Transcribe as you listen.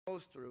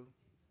Almost through.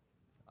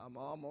 I'm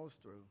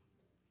almost through.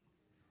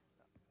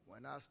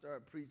 When I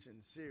start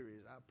preaching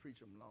series, I preach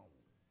them long.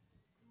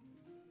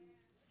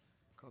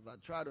 Because I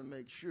try to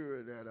make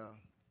sure that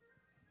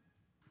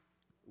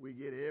we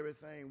get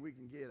everything we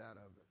can get out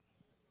of it.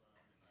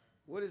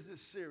 What is this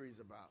series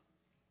about?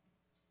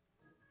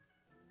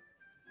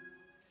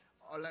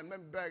 Oh, let me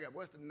back up.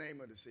 What's the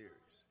name of the series?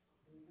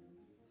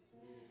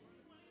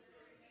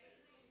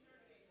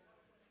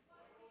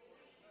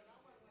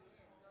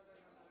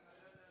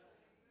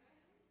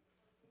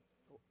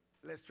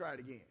 Let's try it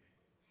again.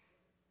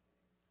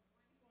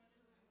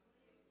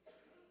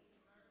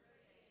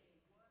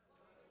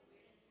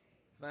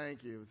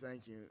 Thank you,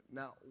 thank you.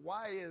 Now,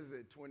 why is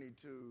it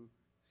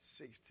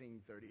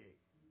 22:16:38?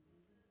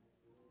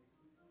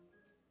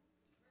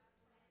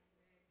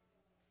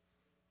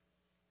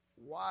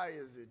 Why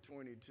is it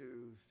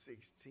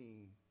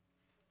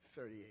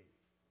 22:16:38?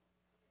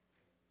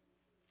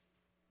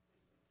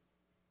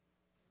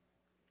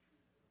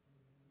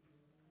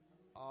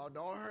 Oh,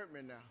 don't hurt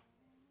me now.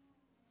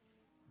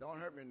 Don't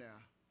hurt me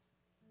now.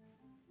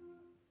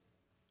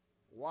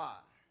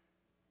 Why?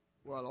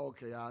 Well,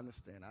 okay, I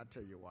understand. I'll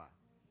tell you why.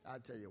 I'll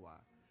tell you why.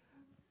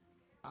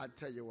 I'll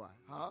tell you why.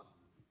 Huh?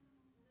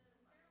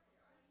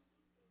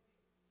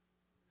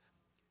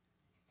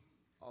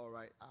 All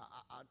right,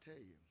 I'll tell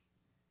you.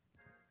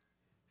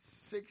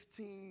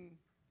 16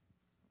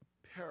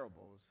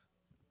 parables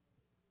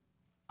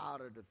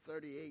out of the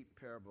 38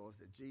 parables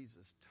that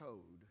Jesus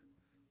told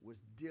was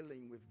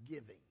dealing with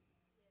giving,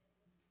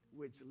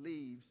 which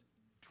leaves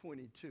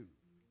 22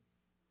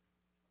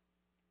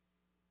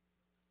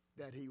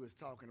 that he was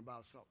talking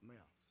about something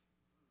else.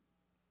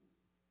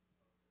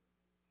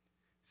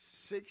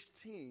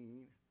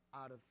 16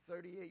 out of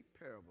 38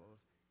 parables,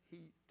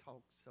 he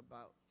talks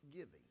about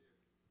giving.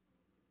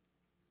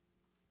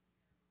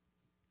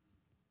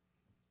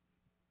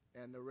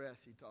 And the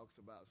rest he talks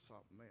about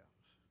something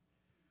else.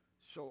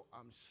 So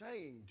I'm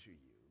saying to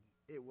you,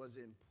 it was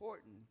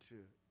important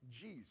to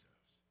Jesus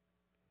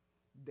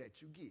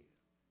that you give.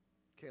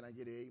 Can I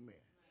get an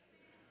amen?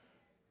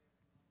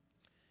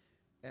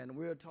 And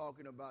we're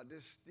talking about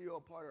this, still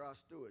part of our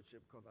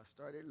stewardship, because I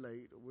started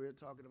late. We're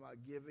talking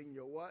about giving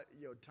your what?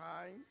 Your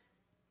time.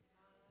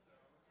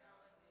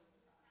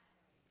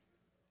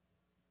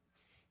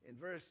 In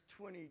verse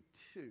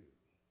 22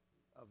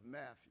 of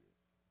Matthew,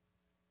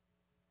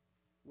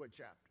 what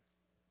chapter?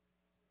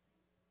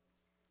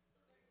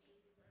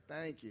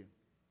 Thank you.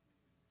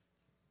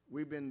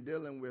 We've been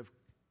dealing with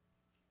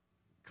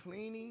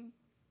cleaning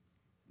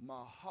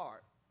my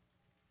heart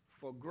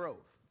for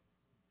growth.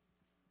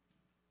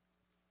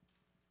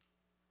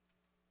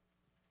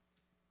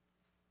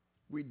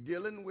 We're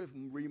dealing with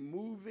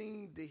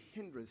removing the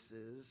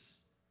hindrances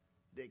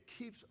that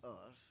keeps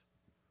us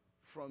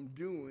from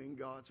doing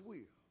God's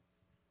will.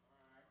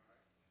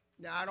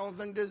 Now, I don't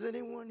think there's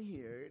anyone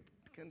here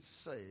that can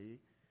say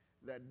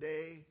that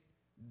they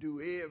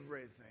do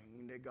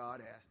everything that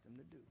God asked them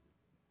to do.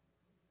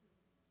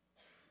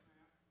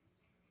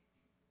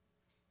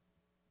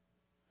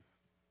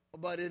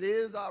 But it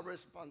is our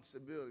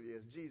responsibility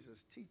as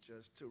Jesus teaches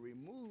us to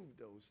remove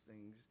those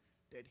things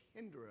that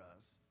hinder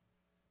us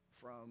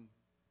from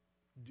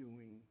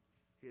doing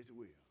his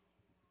will.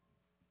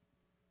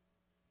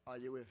 Are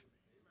you with me?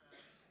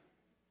 Amen.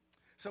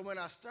 So when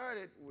I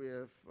started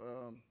with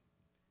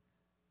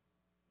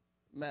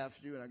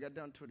Matthew and I got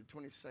down to the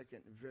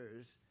 22nd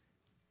verse,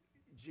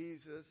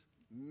 Jesus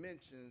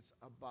mentions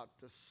about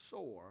the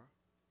sower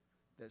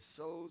that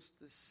sows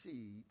the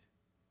seed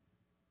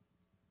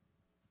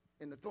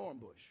in the thorn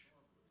bush.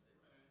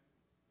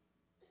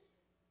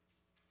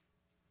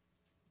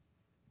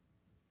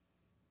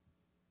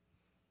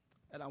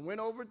 And I went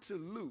over to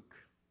Luke.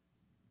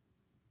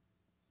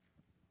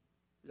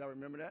 Y'all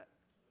remember that?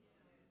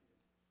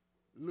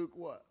 Luke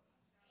what?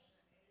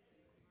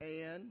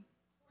 And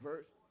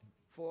verse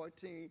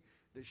 14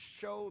 to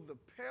show the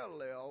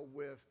parallel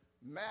with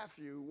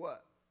Matthew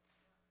what?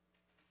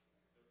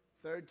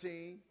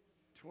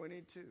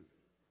 13:22.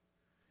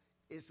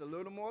 It's a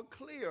little more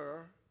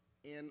clear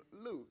in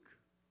Luke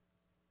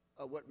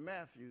of what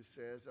Matthew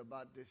says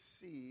about the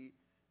seed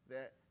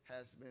that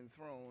has been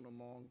thrown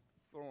among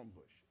thorn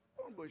bush.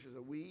 Thorn bush is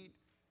a weed.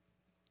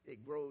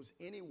 It grows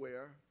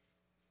anywhere.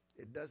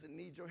 It doesn't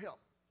need your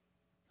help.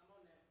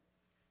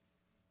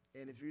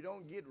 And if you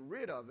don't get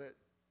rid of it,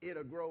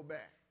 it'll grow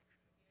back.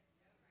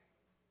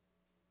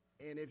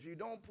 And if you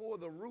don't pull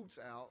the roots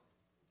out,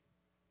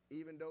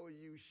 even though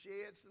you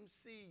shed some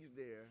seeds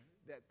there,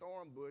 that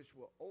thorn bush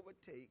will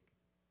overtake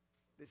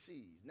the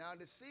seeds. Now,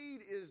 the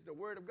seed is the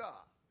Word of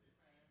God.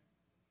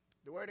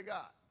 The Word of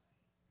God.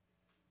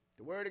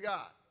 The Word of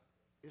God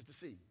is the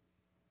seed.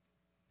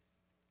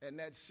 And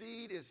that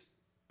seed is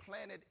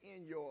planted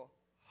in your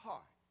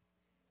heart.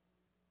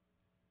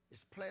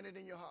 It's planted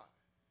in your heart.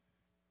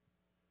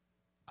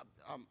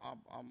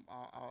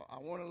 I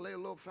want to lay a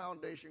little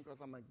foundation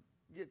because I'm going to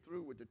get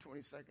through with the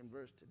 22nd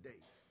verse today.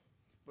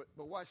 But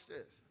watch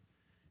this.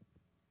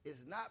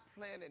 It's not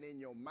planted in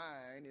your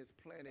mind. It's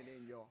planted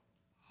in your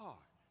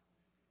heart.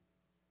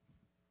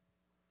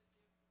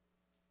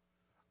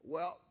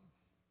 Well,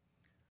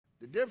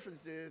 the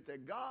difference is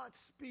that God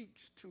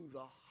speaks to the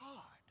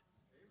heart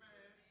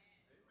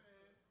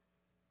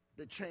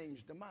to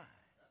change the mind.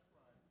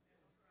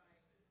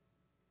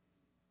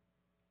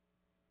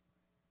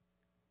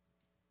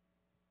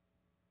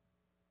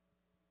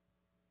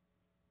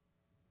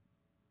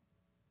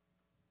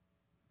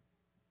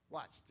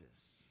 Watch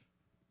this.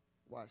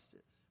 Watch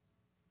this.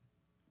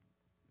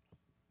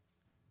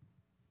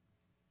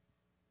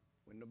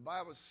 When the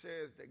Bible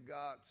says that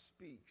God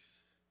speaks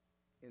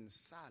in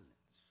silence,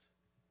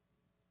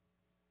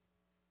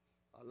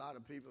 a lot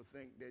of people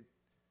think that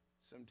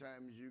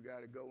sometimes you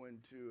got to go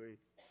into a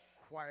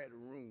quiet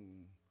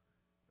room,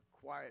 a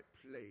quiet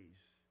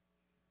place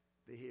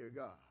to hear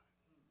God.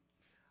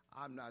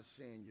 I'm not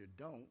saying you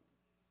don't.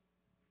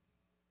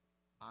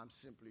 I'm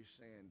simply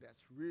saying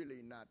that's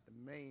really not the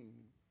main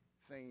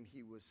thing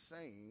he was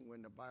saying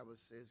when the Bible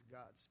says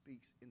God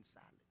speaks in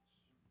silence.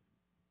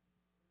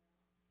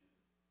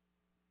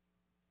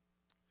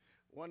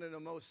 One of the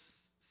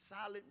most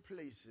silent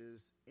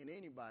places in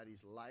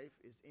anybody's life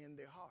is in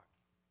their heart.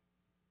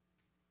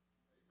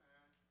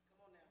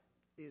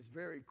 It's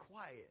very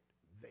quiet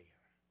there.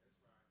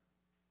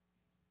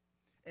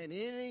 And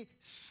any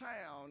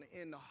sound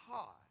in the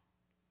heart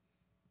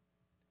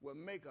will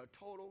make a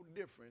total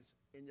difference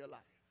in your life.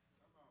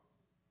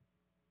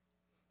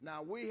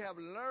 Now, we have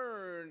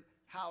learned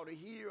how to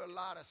hear a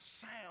lot of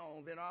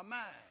sounds in our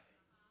mind.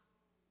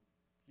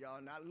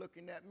 Y'all not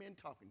looking at me and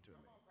talking to me.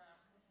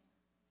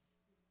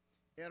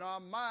 In our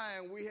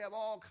mind, we have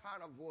all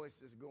kind of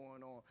voices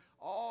going on,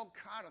 all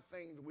kind of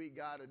things we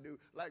got to do.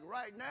 Like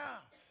right now,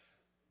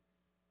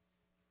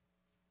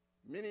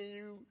 many of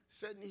you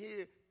sitting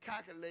here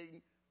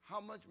calculating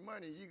how much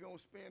money you're going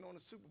to spend on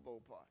a Super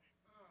Bowl party.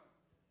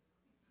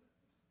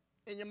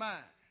 In your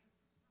mind.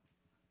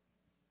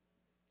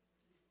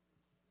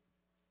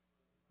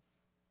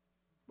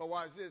 But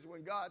watch this.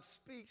 When God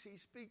speaks, he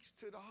speaks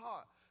to the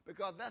heart,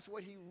 because that's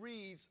what he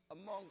reads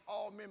among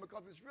all men,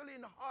 because it's really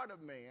in the heart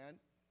of man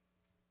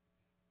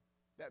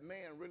that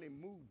man really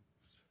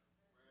moves.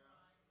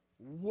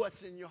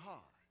 What's in your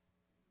heart?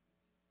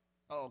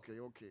 Oh,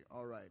 okay.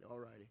 All right.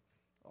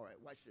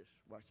 Watch this.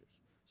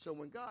 So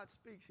when God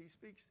speaks, he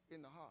speaks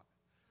in the heart.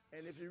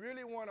 And if you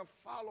really want to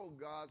follow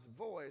God's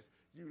voice,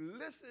 you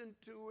listen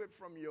to it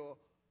from your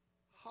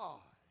heart.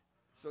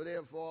 So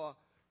therefore,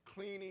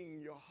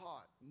 cleaning your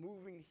heart,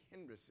 moving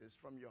hindrances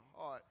from your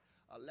heart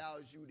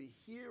allows you to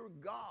hear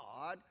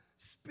God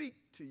speak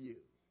to you.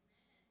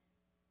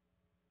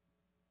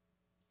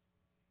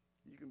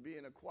 You can be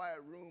in a quiet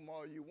room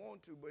all you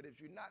want to, but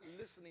if you're not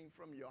listening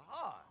from your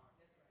heart,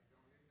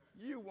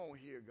 you won't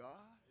hear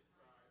God.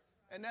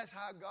 And that's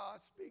how God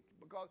speaks,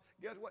 because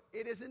guess what?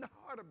 It is in the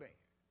heart of man.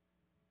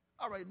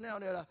 All right, now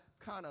that I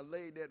kind of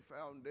laid that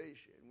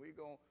foundation, we're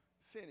going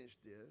to finish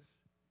this.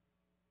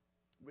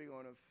 We're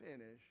going to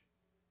finish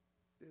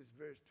this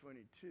verse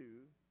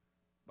 22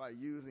 by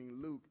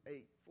using Luke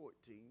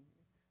 8:14.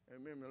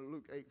 And remember,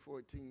 Luke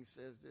 8:14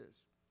 says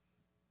this.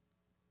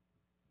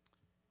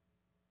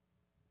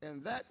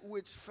 And that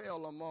which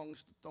fell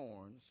amongst the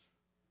thorns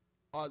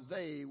are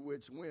they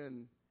which,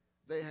 when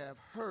they have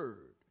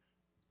heard,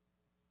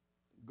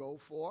 go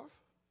forth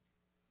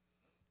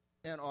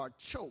and are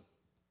choked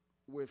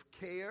with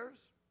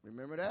cares,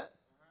 remember that?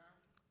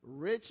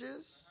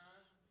 Riches,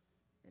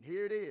 and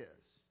here it is,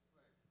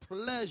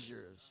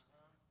 pleasures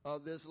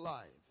of this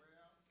life,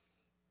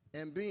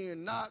 and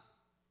being not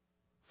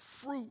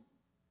fruit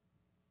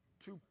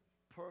to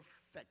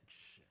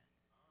perfection.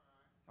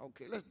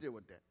 Okay, let's deal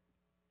with that.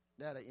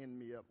 That'll end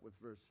me up with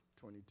verse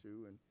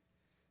 22 and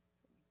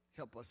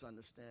help us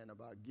understand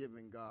about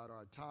giving God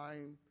our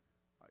time,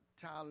 our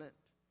talent,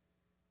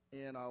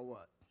 and our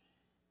what?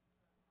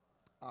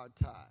 Our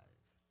tithe.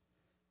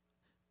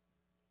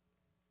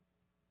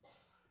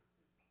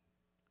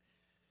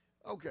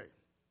 Okay.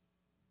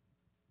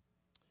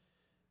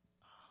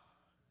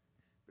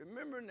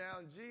 Remember now,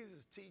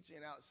 Jesus teaching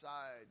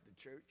outside the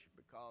church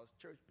because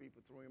church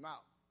people threw him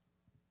out.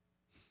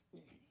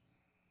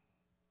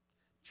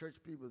 Church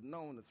people is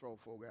known to throw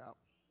folk out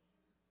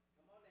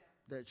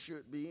that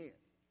should be in.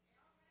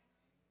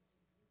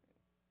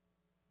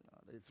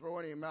 They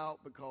throwing him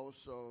out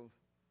because of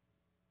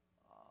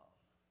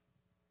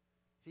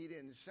he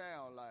didn't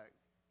sound like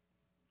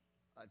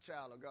a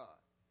child of God.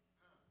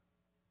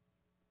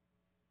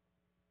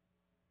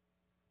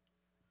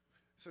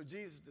 So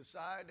Jesus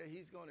decided that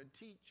he's going to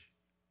teach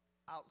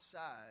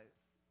outside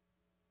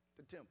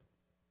the temple.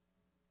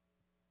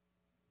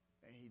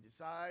 And he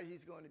decided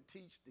he's going to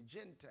teach the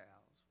Gentiles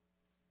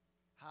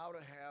how to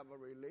have a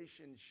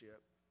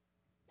relationship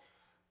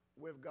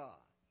with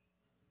God.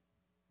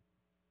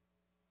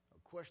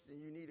 A question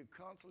you need to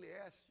constantly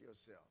ask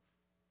yourself.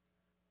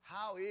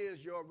 How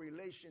is your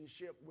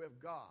relationship with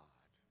God?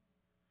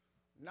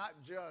 Not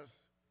just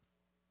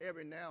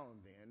every now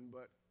and then,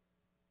 but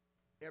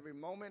every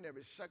moment,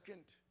 every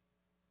second,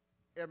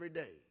 every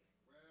day.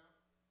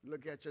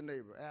 Look at your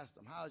neighbor. Ask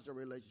them, how's your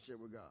relationship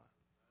with God?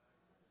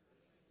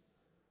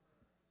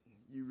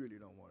 You really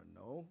don't want to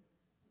know.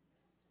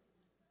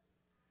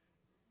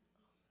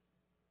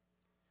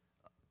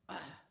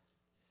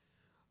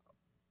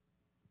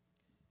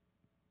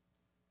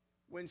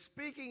 When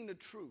speaking the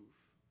truth,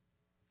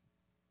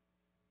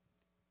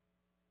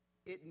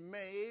 it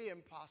may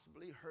and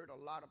possibly hurt a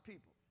lot of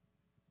people.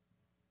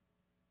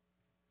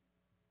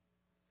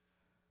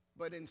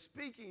 But in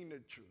speaking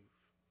the truth,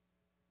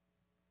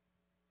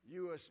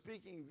 you are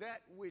speaking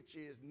that which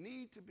is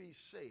need to be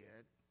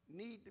said,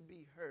 need to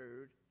be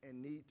heard,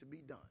 and need to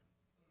be done.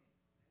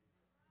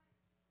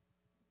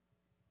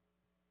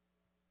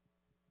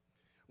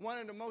 One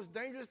of the most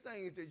dangerous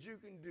things that you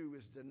can do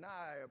is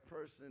deny a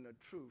person the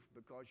truth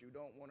because you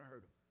don't want to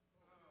hurt them.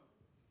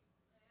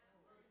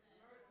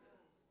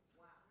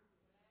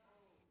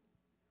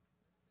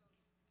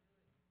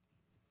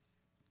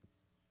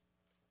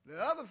 The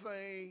other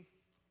thing,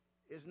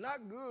 it's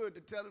not good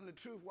to tell them the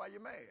truth while you're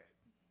mad.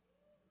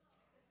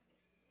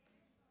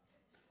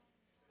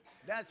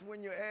 That's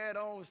when you add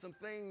on some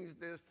things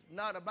that's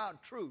not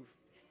about truth,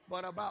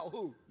 but about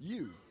who?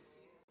 You.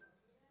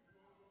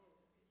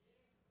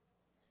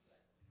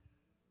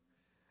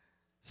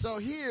 So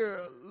here,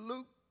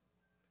 Luke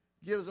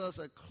gives us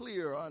a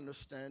clear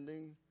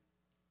understanding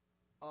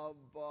of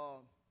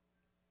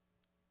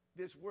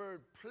this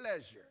word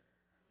pleasure.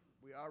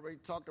 We already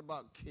talked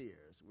about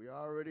cares. We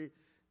already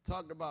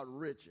talked about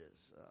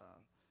riches.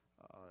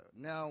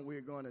 Now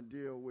we're going to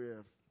deal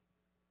with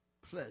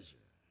pleasure.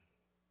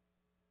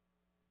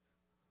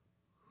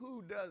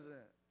 Who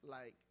doesn't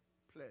like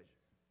pleasure?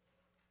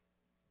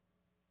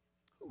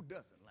 Who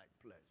doesn't like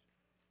pleasure?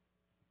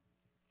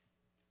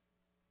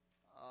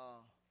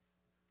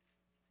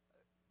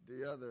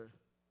 The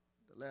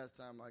last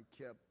time I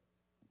kept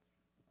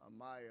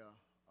Amaya,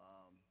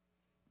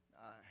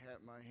 I had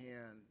my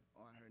hand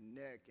on her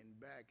neck and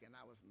back, and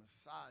I was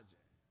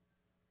massaging.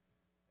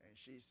 And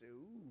she said,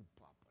 "Ooh,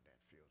 Papa, that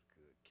feels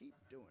good. Keep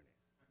doing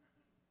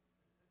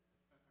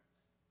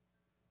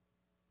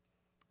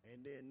it."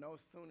 And then no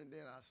sooner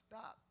than I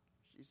stopped,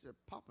 she said,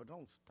 "Papa,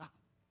 don't stop."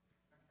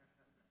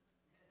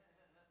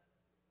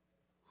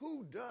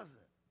 Who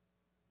doesn't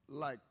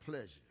like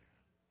pleasure?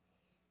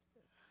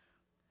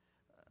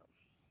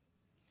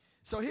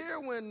 So here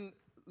when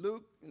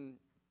Luke and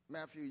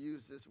Matthew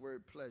use this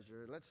word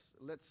pleasure, let's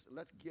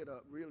get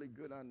a really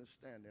good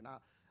understanding.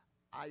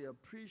 I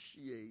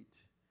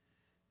appreciate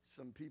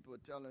some people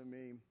telling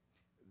me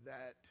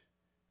that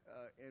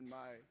in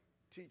my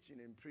teaching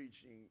and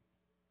preaching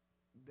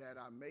that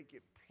I make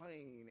it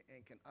plain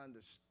and can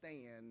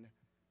understand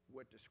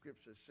what the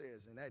scripture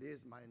says, and that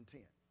is my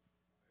intent.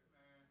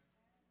 Amen.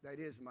 That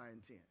is my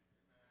intent.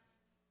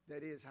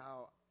 Amen. That is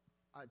how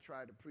I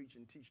try to preach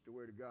and teach the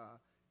word of God,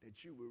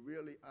 that you will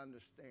really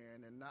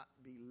understand and not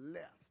be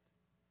left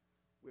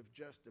with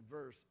just the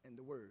verse and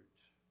the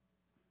words.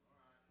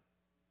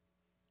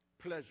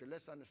 Right. Pleasure,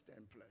 let's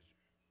understand pleasure.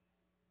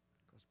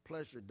 Because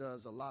pleasure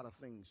does a lot of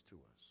things to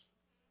us.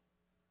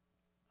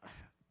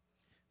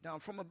 Now,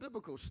 from a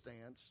biblical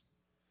stance,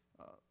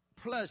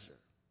 pleasure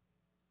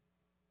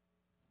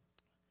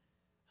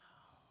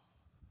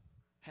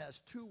has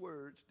two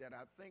words that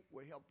I think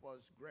will help us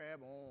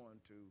grab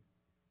on to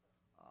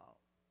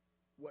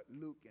what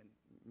Luke and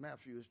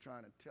Matthew is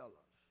trying to tell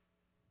us.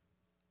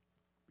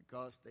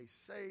 Because they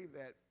say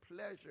that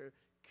pleasure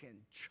can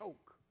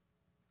choke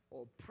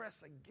or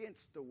press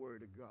against the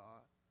word of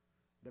God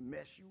to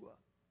mess you up.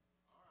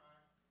 All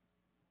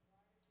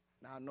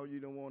right. Now, I know you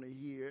don't want to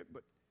hear it,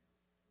 but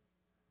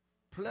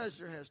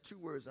pleasure has two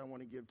words I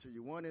want to give to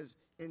you. One is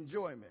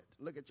enjoyment.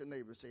 Look at your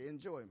neighbor, say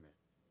enjoyment.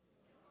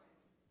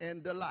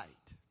 And delight.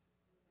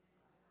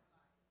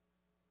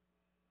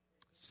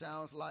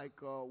 Sounds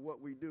like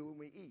what we do when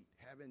we eat,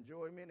 have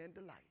enjoyment and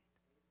delight.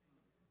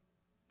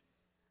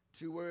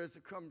 Two words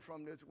that come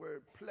from this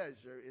word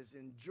pleasure is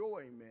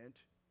enjoyment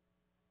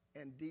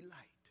and delight.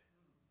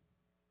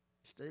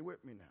 Stay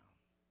with me now.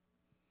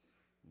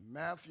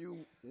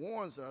 Matthew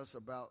warns us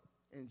about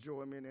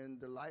enjoyment and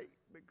delight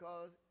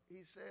because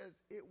he says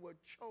it will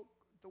choke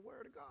the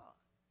word of God.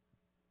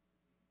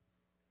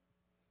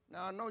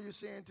 Now, I know you're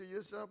saying to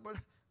yourself, but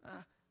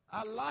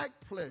I like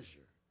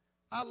pleasure.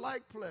 I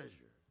like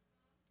pleasure.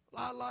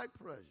 I like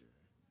pleasure.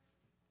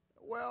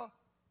 Well,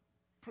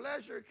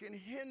 pleasure can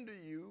hinder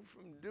you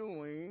from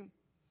doing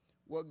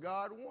what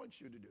God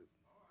wants you to do.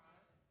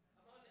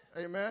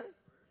 Right. Amen?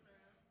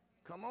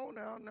 Come on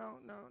now, now,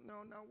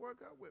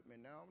 work out with me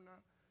now. No.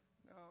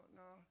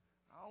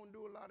 I don't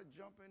do a lot of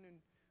jumping and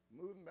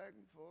moving back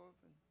and forth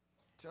and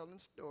telling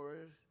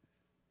stories.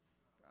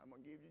 I'm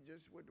going to give you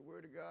just what the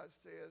Word of God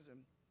says, and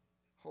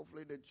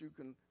hopefully that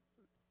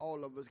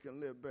all of us can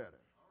live better.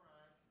 All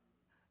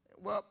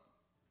right. Well,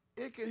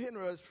 it can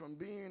hinder us from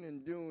being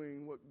and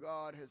doing what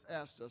God has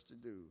asked us to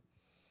do.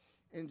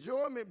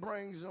 Enjoyment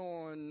brings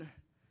on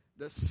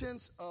the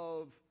sense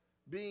of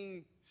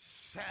being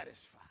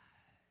satisfied.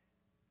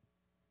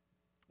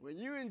 When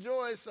you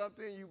enjoy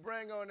something, you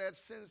bring on that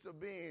sense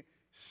of being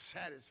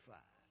satisfied.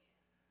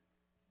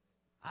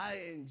 I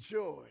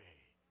enjoy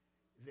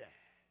that.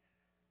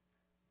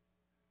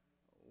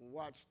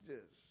 Watch this.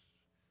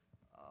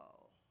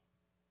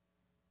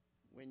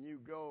 When you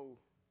go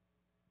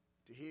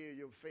to hear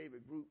your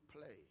favorite group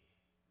play,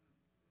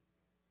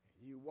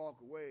 and you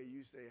walk away,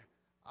 you say,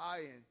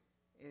 I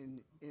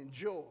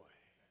enjoy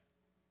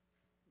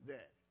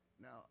that.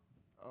 Now,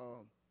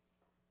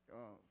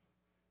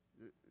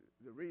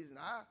 the reason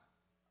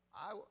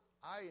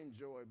I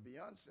enjoy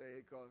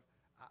Beyonce because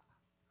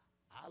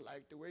I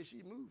like the way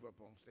she moves up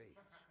on stage.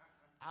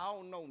 I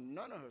don't know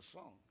none of her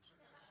songs,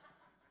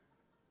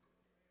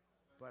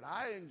 but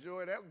I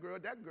enjoy that girl.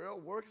 That girl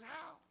works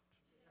out.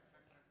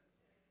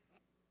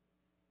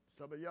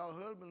 Some of y'all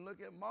husbands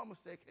look at mama and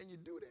say, "Can you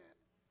do that?"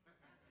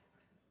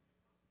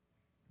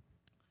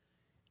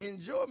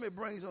 Enjoyment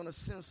brings on a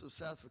sense of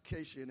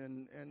satisfaction,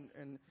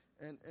 and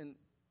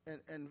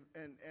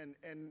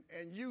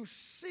you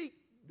seek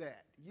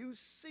that. You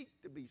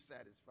seek to be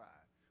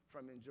satisfied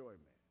from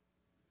enjoyment.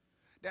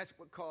 That's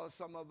what caused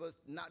some of us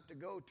not to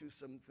go to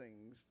some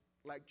things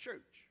like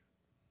church,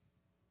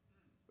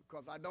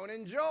 because I don't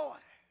enjoy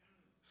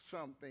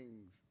some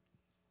things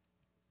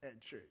at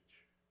church.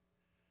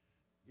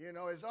 You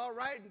know, it's all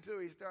right until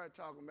he started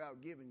talking about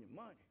giving you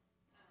money.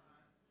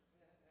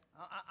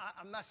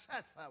 I'm not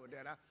satisfied with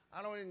that.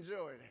 I don't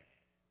enjoy that.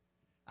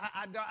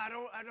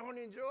 I don't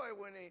enjoy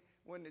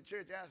when the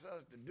church asks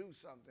us to do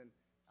something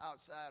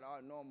outside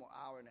our normal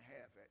hour and a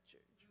half at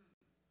church.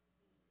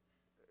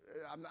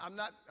 I'm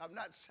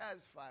not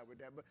satisfied with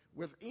that. But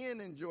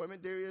within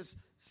enjoyment, there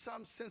is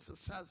some sense of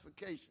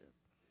satisfaction.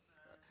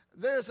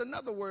 There's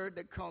another word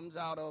that comes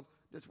out of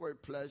this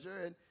word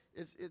pleasure, and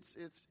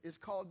it's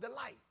called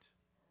delight.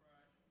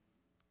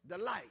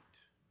 Delight.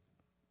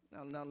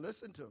 Now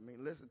listen to me.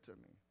 Listen to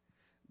me.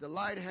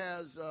 Delight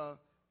has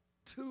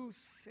two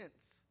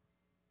sense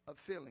of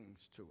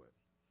feelings to it.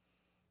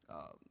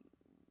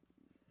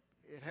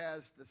 It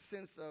has the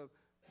sense of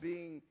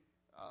being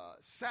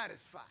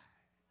satisfied.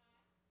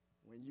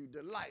 When you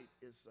delight,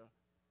 it's a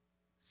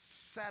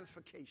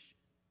satisfaction.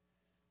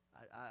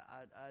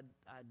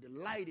 I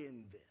delight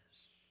in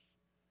this.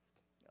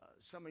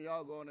 Some of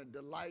y'all going to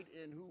delight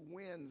in who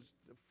wins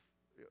the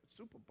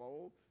Super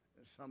Bowl,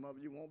 and some of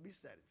you won't be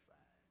satisfied.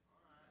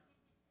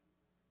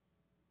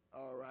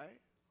 All right?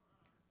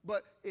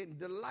 But in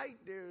delight,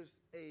 there's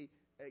a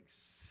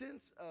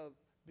sense of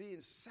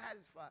being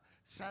satisfied,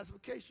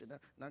 satisfaction.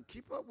 Now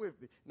keep up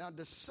with me. Now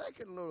the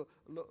second little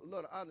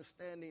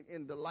understanding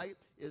in delight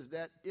is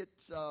that it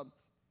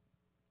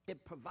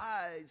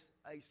provides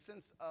a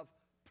sense of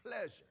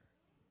pleasure.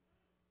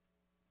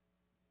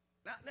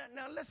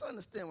 Now let's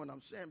understand what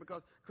I'm saying,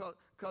 because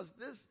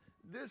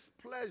this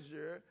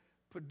pleasure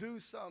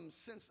produces some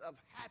sense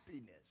of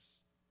happiness.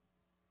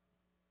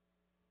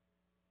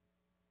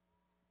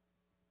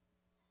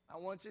 I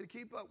want you to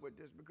keep up with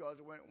this,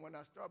 because when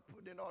I start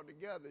putting it all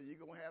together, you're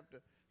going to have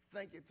to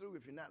think it through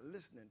if you're not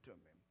listening to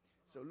me.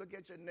 So look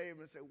at your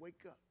neighbor and say,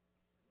 "Wake up."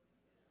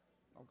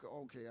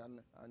 Okay,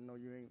 I know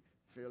you ain't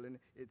feeling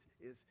it.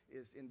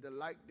 It's in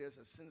delight. There's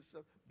a sense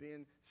of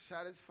being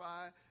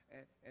satisfied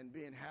and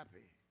being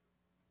happy.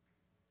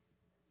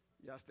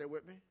 Y'all stay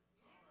with me?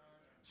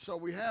 So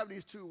we have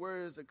these two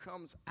words that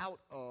comes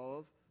out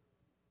of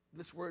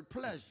this word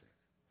pleasure.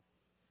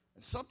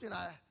 And something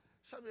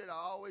that I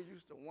always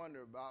used to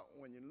wonder about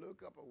when you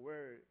look up a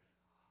word,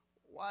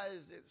 why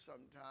is it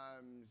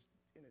sometimes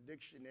in a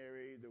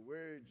dictionary, the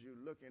words you're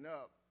looking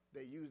up,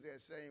 they use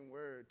that same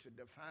word to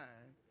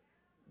define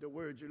the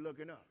word you're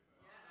looking up?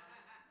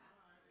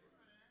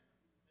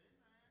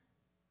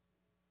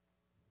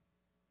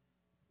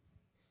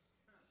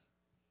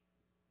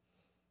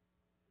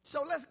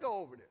 So let's go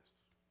over this,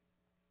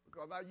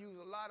 because I use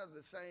a lot of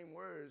the same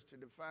words to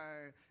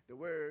define the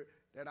word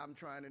that I'm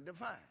trying to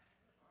define.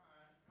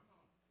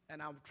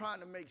 And I'm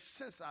trying to make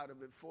sense out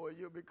of it for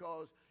you,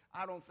 because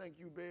I don't think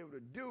you'll be able to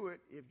do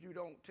it if you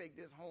don't take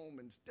this home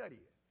and study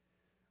it.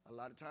 A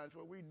lot of times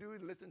what we do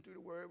is listen to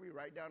the word, we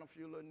write down a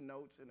few little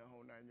notes in the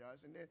whole 9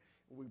 yards, and then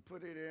we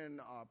put it in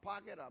our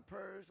pocket, our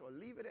purse, or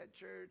leave it at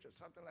church or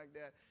something like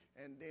that,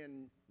 and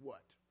then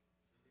what?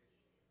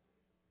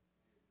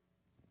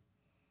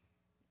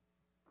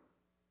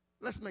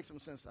 Let's make some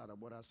sense out of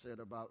what I said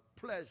about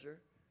pleasure,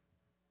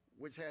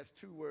 which has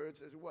two words,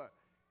 as what?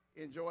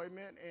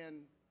 Enjoyment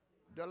and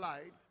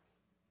delight.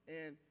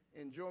 And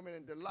enjoyment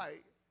and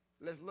delight,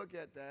 let's look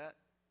at that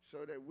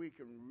so that we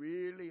can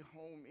really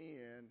home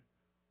in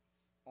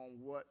on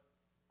what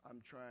I'm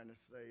trying to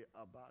say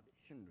about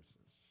hindrances.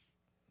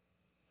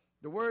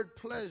 The word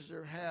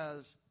pleasure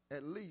has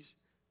at least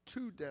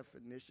two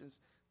definitions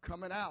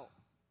coming out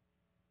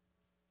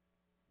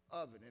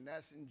of it, and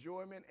that's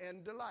enjoyment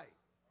and delight.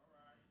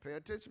 Pay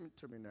attention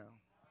to me now.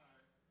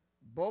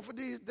 Both of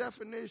these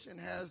definitions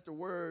has the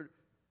word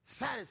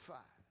satisfied.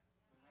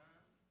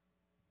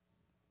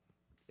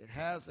 It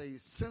has a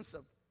sense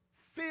of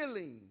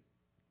feeling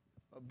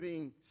of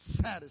being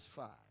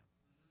satisfied.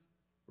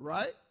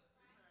 Right?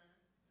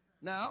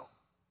 Now,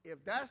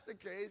 if that's the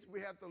case,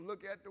 we have to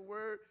look at the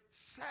word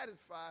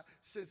satisfy,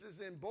 since it's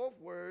in both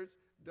words,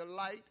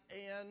 delight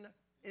and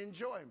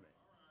enjoyment.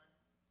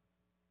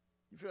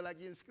 You feel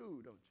like you're in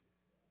school, don't you?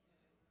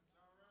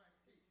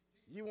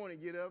 You want to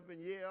get up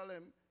and yell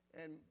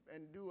and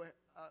do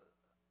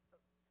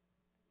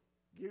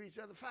give each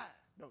other five,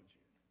 don't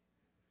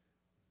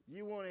you?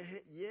 You want to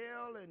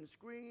yell and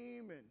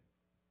scream and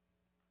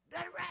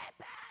That's right,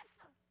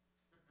 Pastor.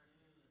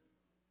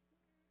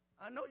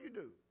 I know you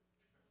do.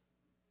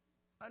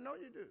 I know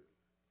you do.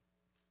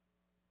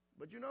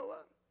 But you know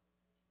what?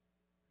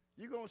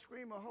 You're going to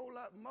scream a whole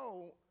lot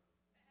more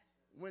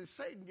when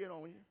Satan get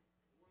on you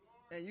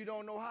and you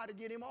don't know how to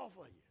get him off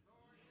of you.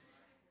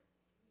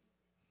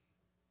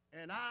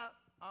 And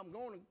I'm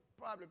going to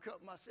probably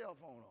cut my cell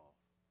phone off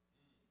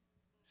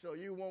so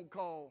you won't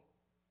call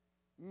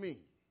me.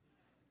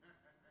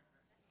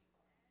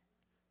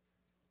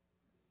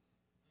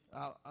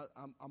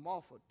 I'm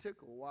awful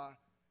tickled why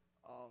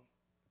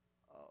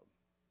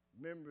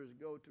members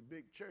go to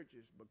big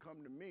churches but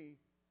come to me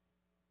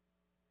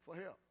for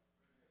help.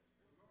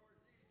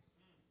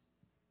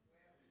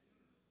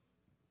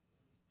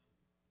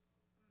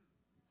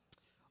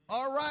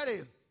 All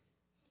righty.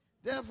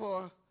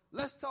 Therefore,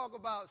 let's talk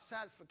about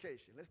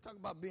satisfaction. Let's talk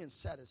about being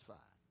satisfied.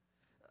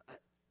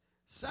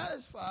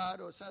 Satisfied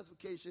or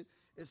satisfaction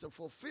is a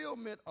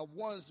fulfillment of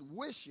one's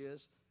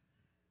wishes,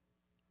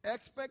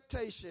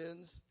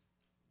 expectations,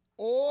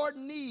 or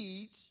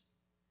needs,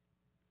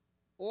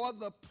 or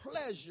the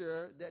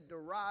pleasure that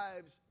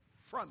derives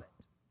from it.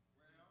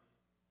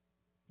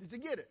 Did you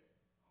get it?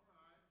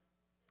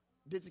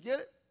 Did you get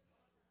it?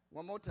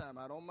 One more time.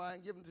 I don't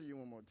mind giving it to you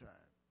one more time.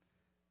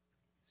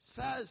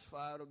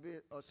 Satisfied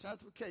or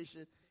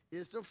satisfaction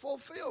is the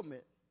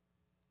fulfillment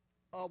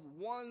of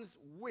one's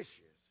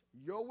wishes,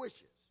 your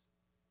wishes.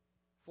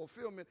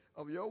 Fulfillment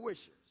of your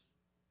wishes,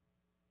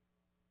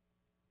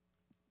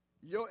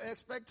 your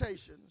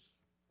expectations,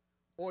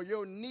 or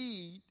your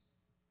need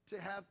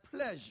to have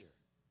pleasure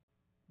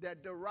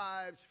that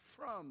derives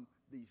from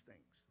these things.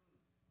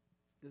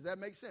 Does that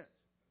make sense?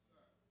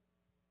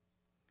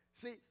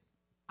 See,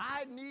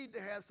 I need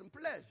to have some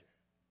pleasure.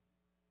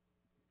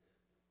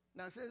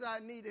 Now, since I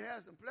need to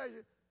have some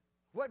pleasure,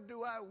 what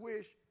do I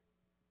wish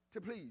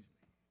to please me?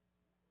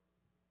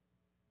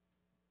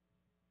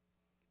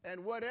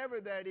 And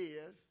whatever that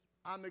is,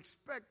 I'm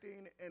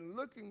expecting and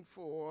looking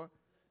for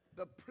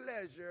the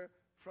pleasure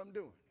from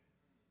doing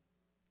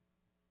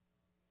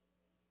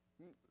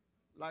it.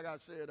 Like I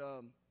said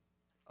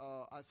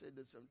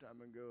this some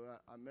time ago.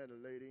 I met a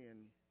lady,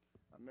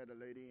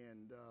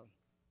 and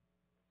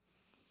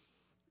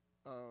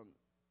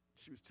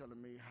she was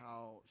telling me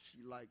how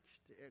she likes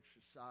to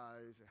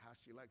exercise and how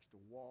she likes to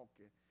walk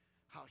and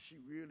how she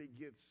really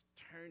gets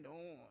turned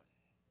on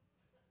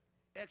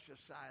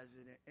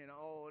exercising and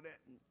all that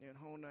and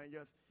whole nine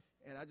yards.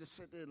 And I just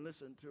sat there and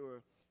listened to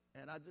her,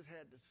 and I just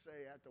had to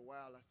say after a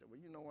while, I said, well,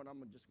 you know what,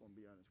 I'm just going to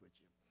be honest with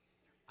you.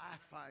 I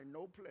find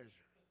no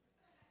pleasure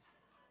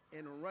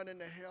in running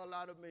the hell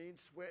out of me,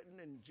 sweating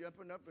and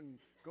jumping up and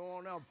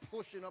going out,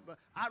 pushing up.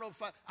 I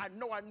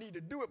know I need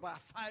to do it, but I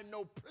find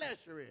no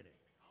pleasure in it.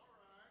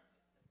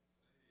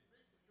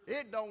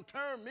 It don't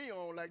turn me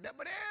on like that,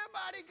 but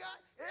everybody got,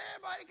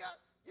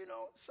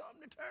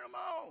 something to turn them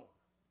on.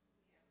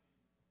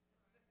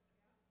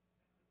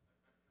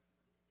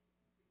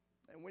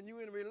 And when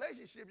you're in a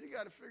relationship, you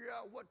got to figure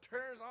out what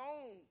turns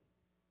on.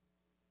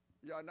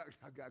 Y'all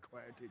got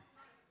quiet.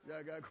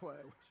 Y'all got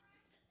quiet.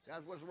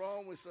 That's what's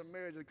wrong with some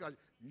marriages, because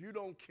you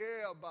don't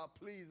care about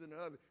pleasing the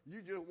other.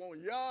 You just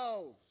want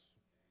yours.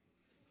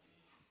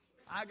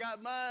 I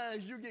got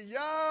mine. You get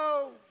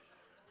yours.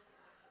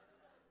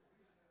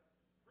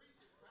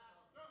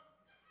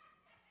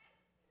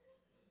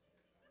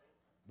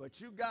 But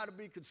you got to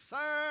be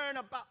concerned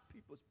about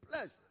people's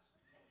pleasures,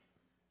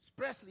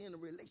 especially in a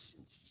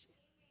relationship.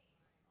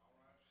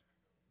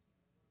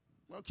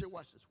 Okay,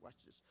 watch this.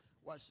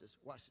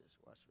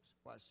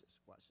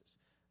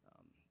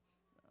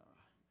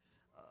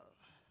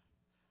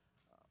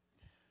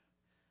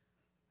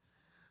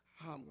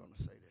 How I'm going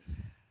to say this?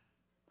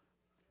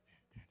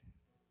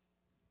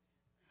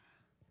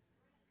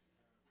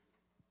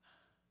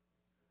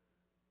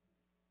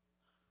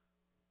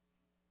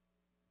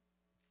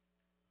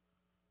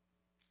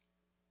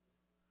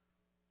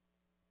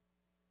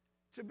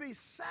 To be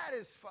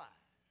satisfied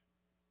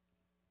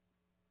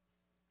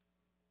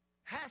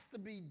has to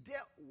be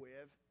dealt with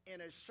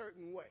in a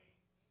certain way,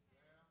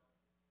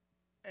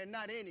 and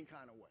not any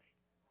kind of way.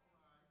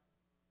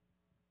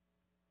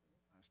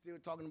 I'm still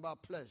talking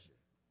about pleasure.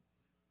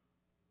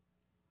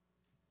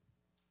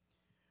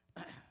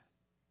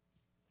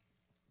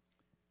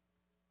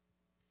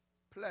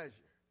 Pleasure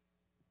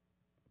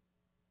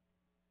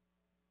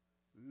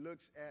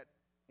looks at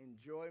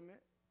enjoyment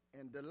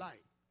and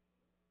delight.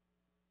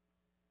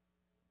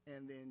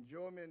 And the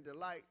enjoyment and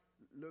delight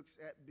looks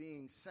at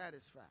being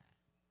satisfied.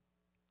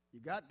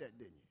 You got that,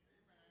 didn't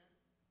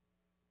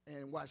you?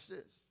 Amen. And watch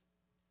this.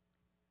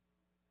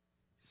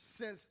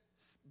 Since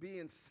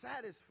being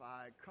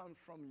satisfied comes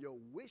from your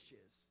wishes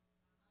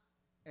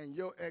and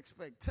your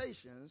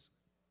expectations,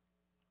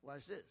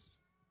 watch this.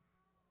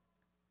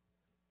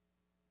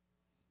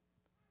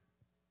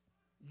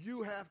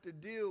 You have to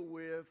deal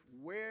with,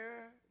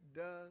 where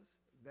does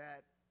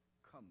that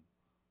come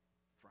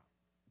from?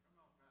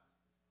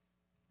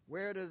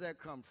 Where does that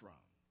come from?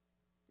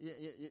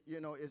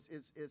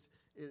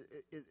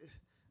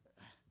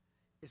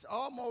 It's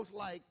almost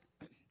like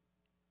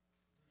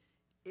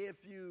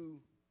if you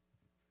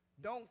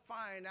don't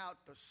find out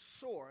the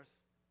source,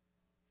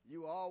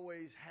 you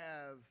always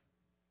have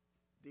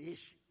the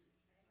issue.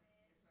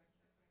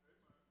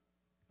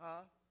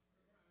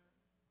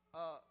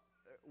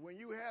 When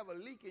you have a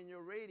leak in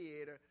your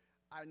radiator,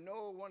 I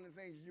know one of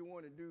the things you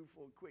want to do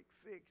for a quick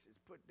fix is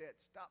put that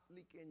stop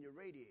leak in your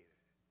radiator.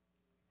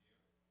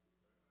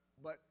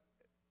 But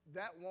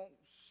that won't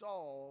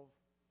solve.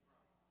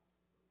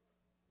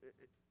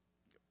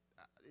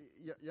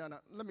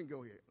 Let me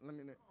go here. Let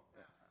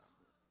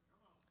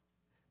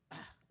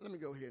me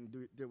go ahead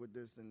and deal with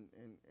this and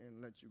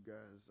let you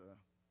guys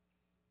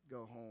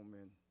go home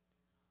and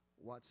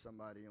watch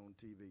somebody on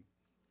TV.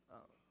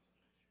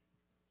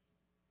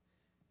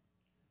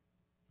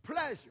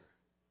 Pleasure,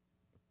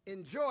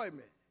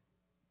 enjoyment,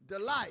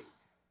 delight,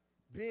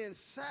 being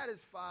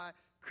satisfied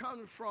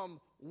comes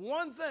from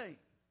one thing.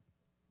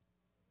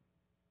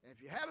 And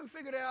if you haven't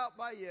figured it out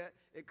by yet,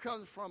 it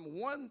comes from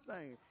one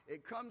thing.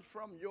 It comes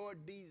from your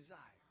desires.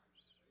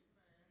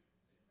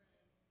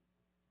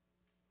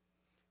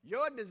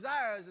 Your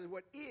desires is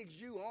what eggs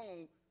you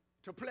on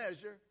to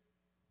pleasure,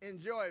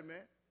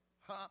 enjoyment,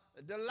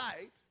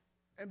 delight,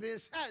 and being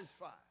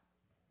satisfied.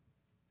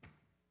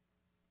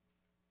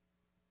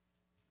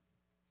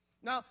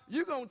 Now,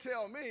 you're going to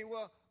tell me,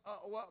 well,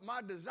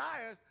 my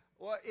desires,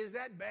 well, is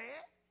that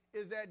bad?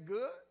 Is that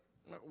good?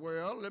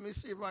 Well, let me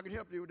see if I can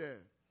help you with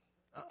that.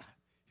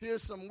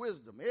 Here's some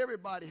wisdom.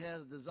 Everybody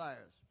has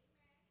desires.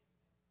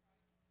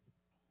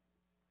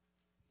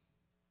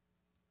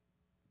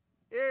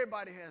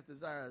 Everybody has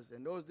desires,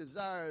 and those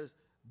desires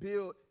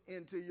build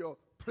into your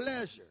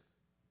pleasure.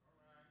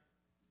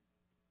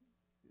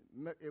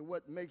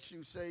 What makes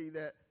you say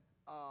that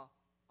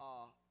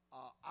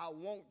I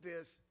want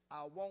this,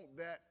 I want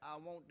that, I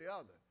want the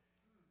other.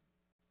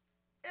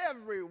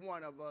 Every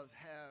one of us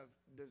have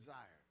desires.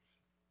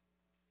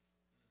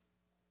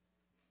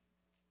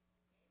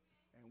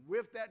 And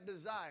with that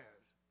desires,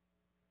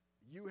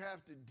 you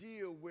have to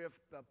deal with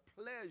the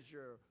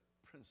pleasure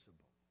principle.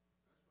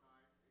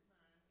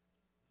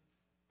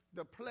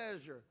 The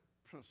pleasure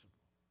principle.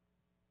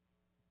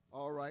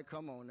 All right,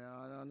 come on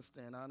now. I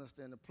understand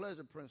the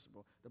pleasure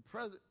principle.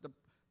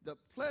 The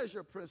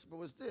pleasure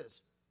principle is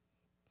this.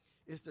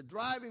 It's the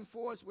driving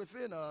force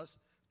within us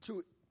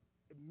to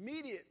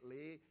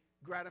immediately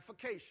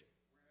gratification.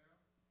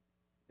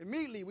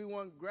 Immediately we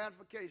want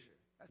gratification.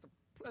 That's the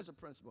pleasure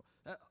principle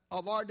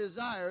of our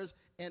desires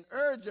and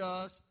urge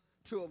us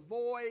to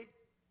avoid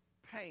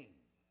pain.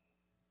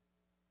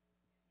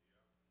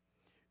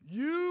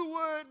 You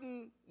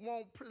wouldn't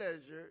want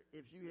pleasure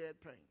if you had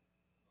pain.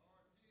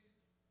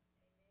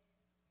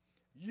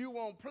 You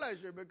want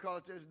pleasure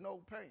because there's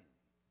no pain.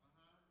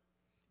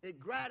 It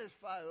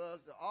gratifies us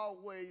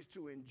always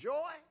to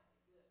enjoy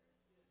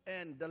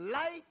and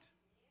delight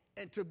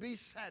and to be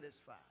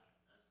satisfied.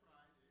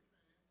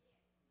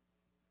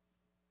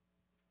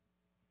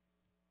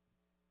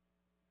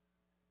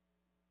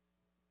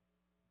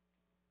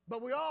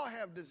 But we all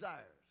have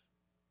desires.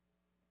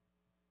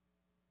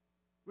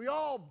 We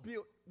all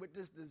built with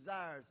this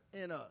desires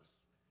in us.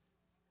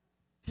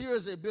 Here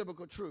is a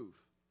biblical truth.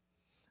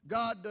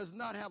 God does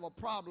not have a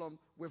problem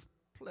with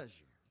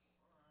pleasure.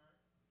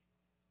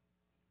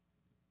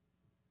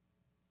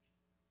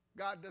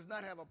 God does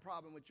not have a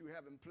problem with you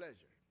having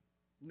pleasure.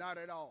 Not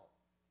at all.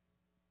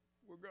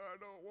 Well, God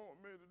don't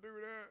want me to do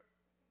that.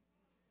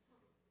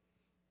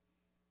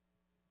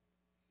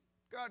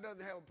 God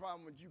doesn't have a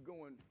problem with you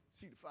going to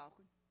see the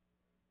falcon.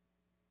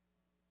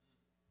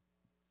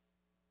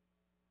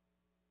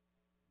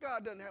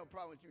 God doesn't have a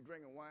problem with you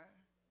drinking wine.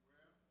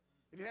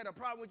 If he had a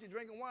problem with you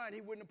drinking wine,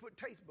 he wouldn't have put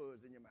taste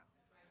buds in your mouth.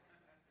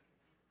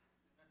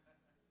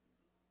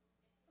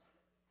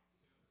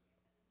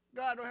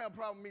 God don't have a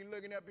problem with me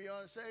looking at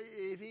Beyonce.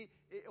 If he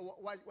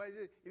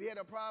had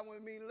a problem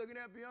with me looking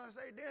at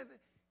Beyonce dancing,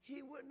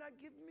 he would not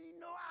give me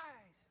no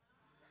eyes.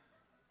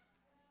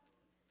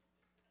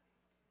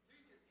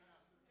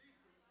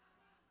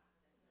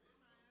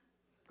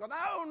 Because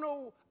I don't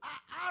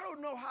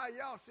know how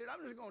y'all sit.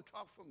 I'm just going to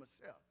talk for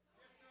myself.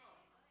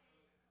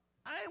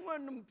 I ain't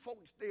one of them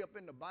folks stay up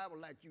in the Bible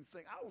like you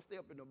think. I don't stay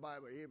up in the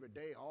Bible every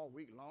day, all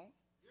week long.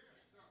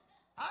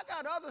 I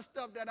got other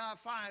stuff that I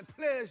find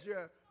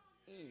pleasure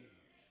in.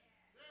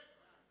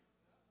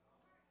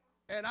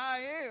 And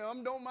I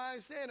don't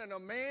mind saying it, a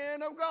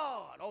man of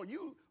God.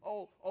 You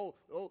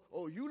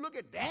look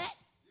at that?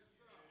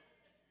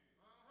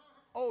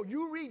 Oh,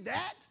 you read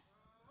that?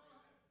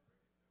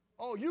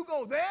 Oh, you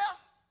go there?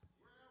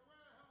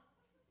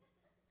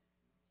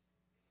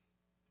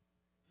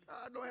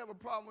 I don't have a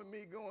problem with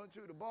me going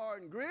to the bar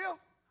and grill.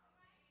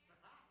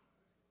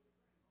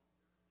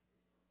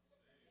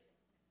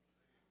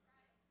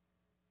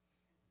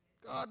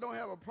 God don't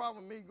have a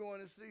problem with me going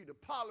to see the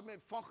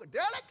Parliament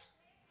Funkadelics.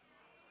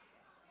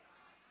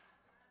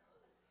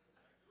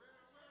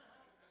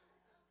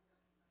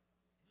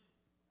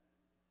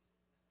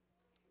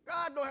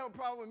 God don't have a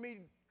problem with me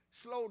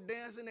slow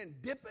dancing and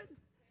dipping.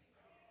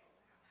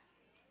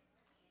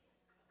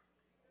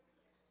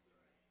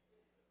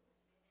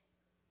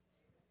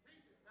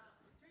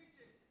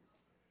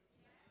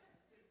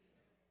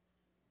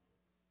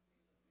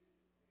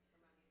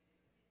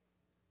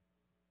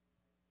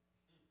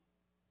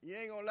 You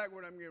ain't going to like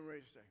what I'm getting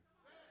ready to say.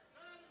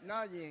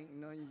 No, you ain't.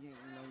 No, you ain't.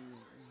 No, you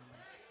ain't.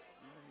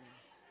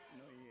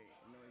 No, you ain't.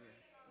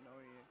 No,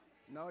 you ain't.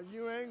 No, you ain't. No,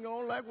 you ain't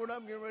going to like what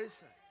I'm getting ready to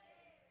say.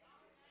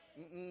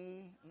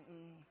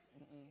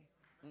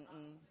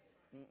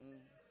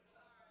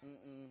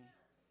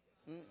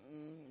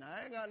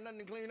 I ain't got nothing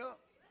to clean up.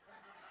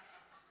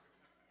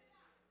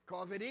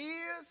 Because it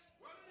is.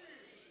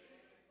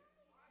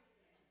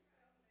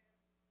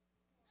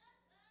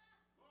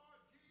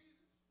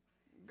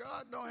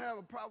 God don't have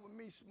a problem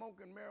with me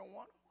smoking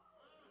marijuana.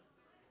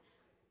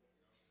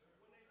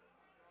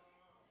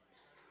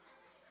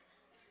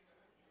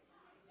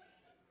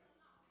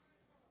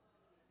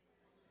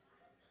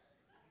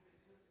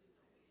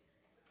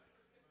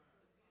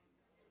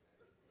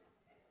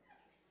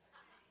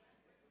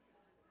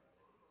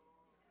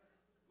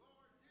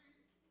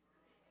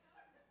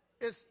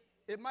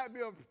 It might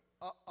be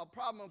a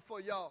problem for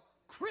y'all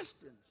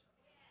Christians,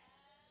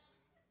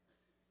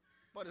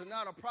 but it's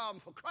not a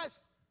problem for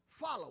Christ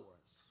followers.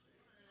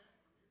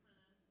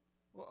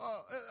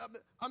 Well,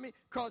 I mean,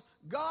 because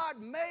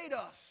God made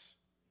us.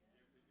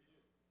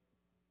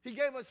 He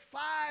gave us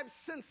 5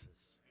 senses.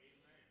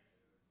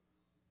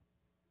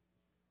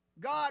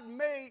 God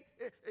made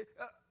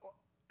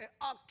an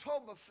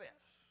Oktoberfest.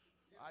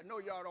 I know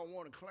y'all don't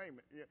want to claim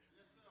it.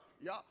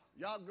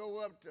 Y'all go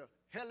up to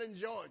Helen,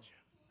 Georgia.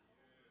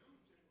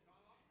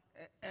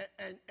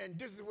 And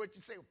this is what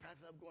you say, well,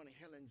 Pastor, I'm going to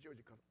Helen,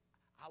 Georgia, because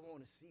I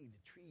want to see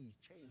the trees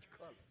change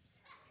colors.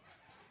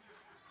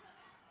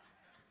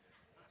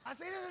 I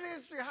say, this is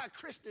history how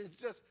Christians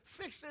just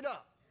fix it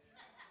up.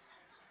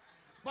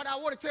 But I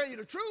want to tell you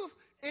the truth.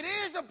 It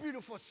is a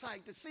beautiful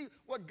sight to see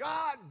what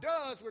God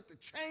does with the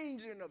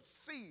changing of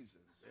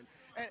seasons.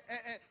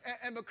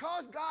 And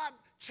because God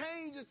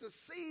changes the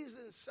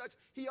seasons such,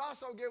 he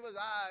also gives us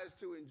eyes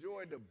to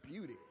enjoy the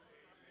beauty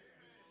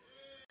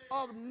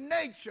of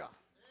nature.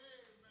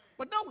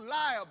 But don't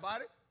lie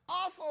about it.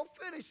 Also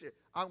finish it.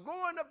 I'm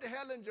going up to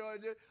Helen,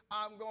 Georgia.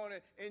 I'm going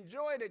to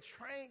enjoy the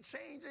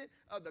changing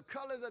of the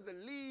colors of the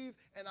leaves,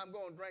 and I'm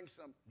going to drink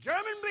some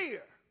German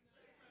beer.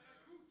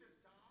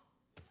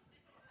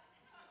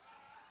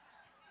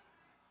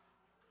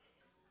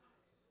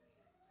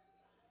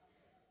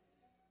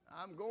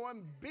 I'm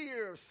going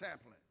beer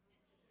sampling.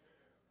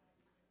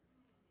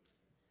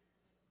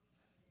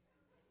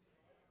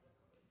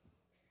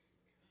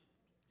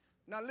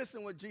 Now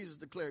listen what Jesus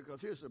declared,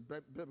 because here's a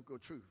biblical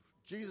truth.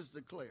 Jesus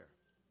declared,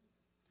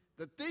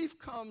 the thief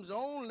comes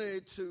only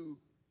to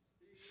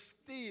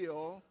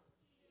steal.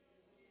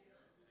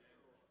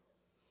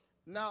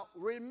 Now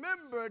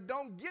remember,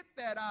 don't get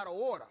that out of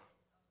order.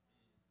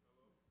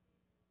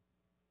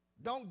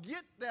 Don't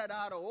get that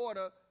out of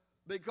order,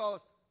 because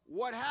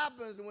what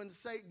happens when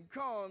Satan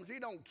comes, he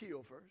don't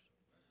kill first.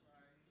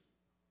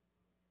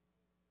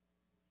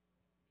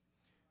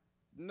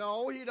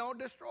 No, he don't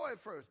destroy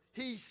first.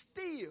 He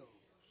steals.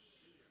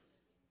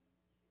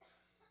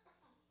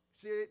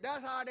 See,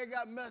 that's how they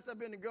got messed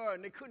up in the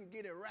garden. They couldn't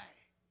get it right.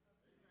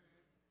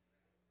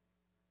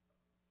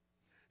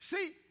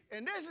 See,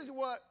 and this is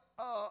what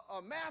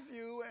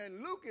Matthew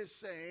and Luke is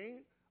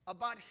saying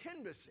about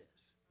hindrances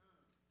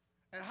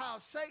and how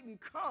Satan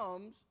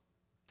comes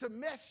to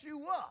mess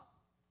you up.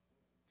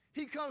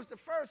 He comes to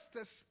first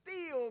to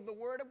steal the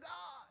word of God.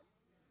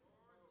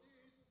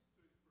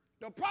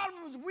 The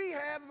problems we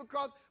have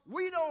because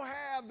we don't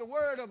have the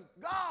word of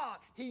God.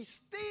 He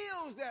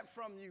steals that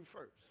from you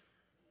first.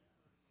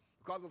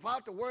 Because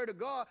without the word of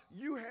God,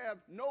 you have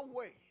no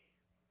way.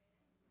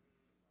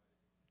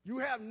 You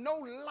have no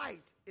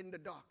light in the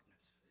darkness.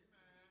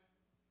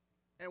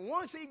 And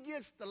once he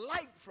gets the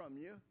light from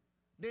you,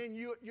 then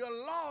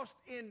you're lost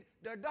in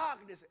the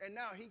darkness, and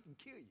now he can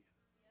kill you.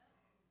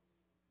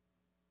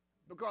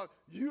 Because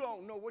you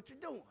don't know what you're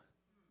doing.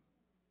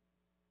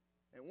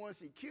 And once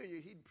he killed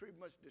you, he pretty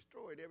much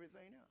destroyed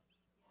everything else.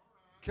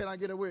 Can I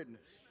get a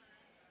witness?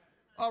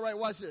 All right,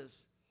 watch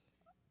this.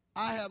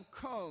 I have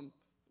come,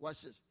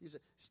 watch this. He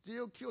said,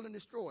 steal, kill, and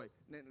destroy.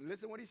 Now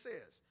listen what he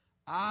says.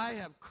 I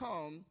have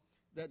come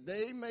that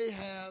they may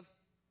have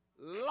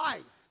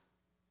life.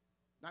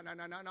 No,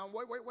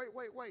 wait.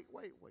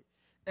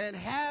 And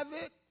have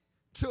it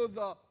to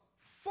the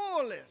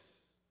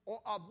fullest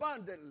or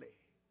abundantly.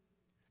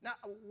 Now,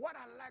 what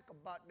I like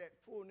about that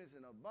fullness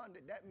and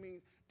abundant, that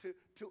means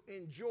to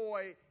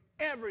enjoy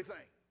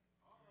everything.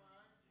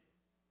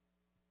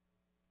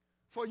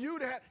 For you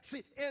to have,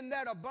 see, in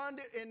that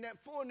abundant, in that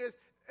fullness,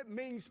 it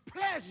means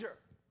pleasure.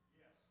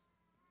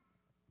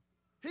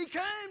 He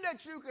came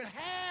that you could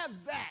have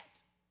that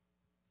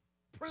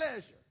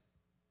pleasure.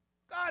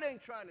 God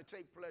ain't trying to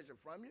take pleasure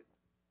from you.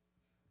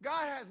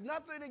 God has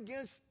nothing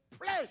against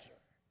pleasure.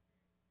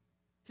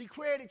 He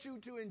created you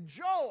to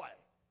enjoy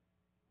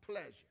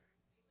pleasure.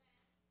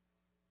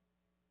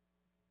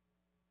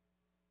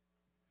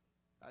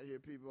 I hear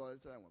people all the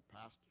time, well,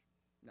 Pastor.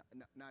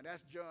 Now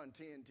that's John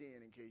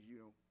 10:10 in case you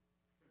don't.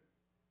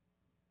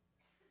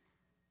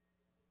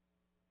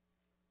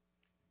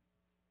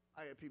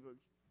 I hear people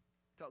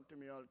talk to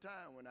me all the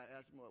time when I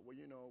ask them, well,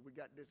 you know, we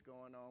got this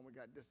going on, we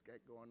got this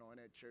going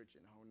on at church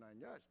and the whole 9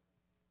 yards.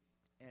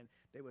 And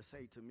they would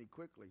say to me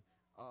quickly,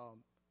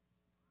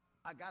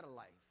 I got a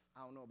life.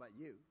 I don't know about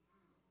you.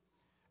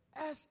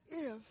 As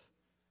if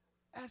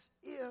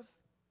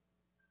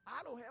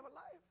I don't have a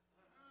life.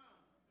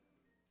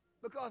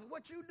 Because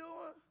what you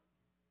doing,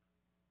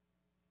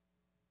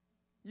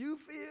 you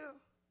feel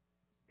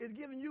is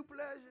giving you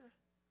pleasure,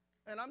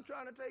 and I'm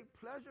trying to take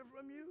pleasure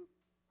from you.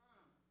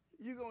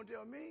 You gonna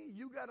tell me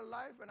you got a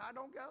life and I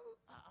don't got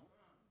I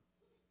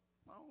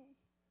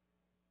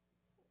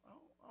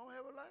don't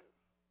have a life?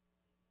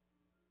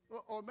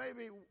 Or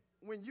maybe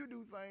when you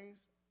do things,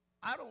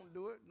 I don't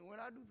do it, and when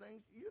I do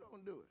things, you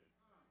don't do it.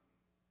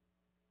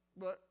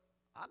 But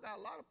I got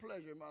a lot of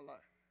pleasure in my life.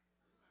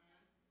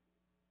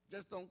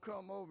 Just don't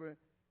come over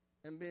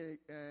and be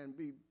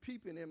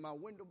peeping in my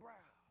window brow.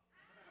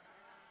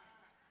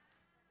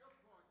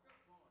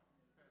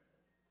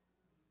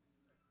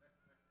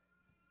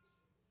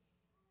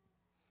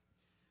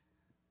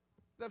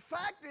 The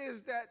fact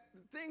is that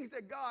the things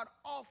that God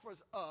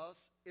offers us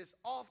is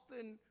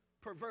often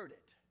perverted.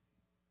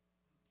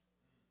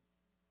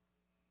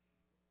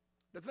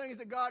 The things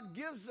that God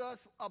gives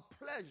us a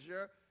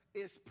pleasure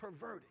is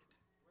perverted.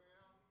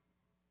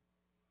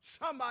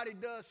 Somebody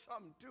does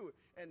something to it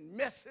and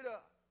mess it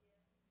up.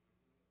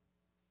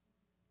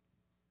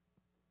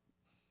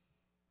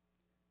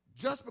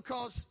 Just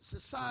because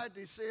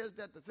society says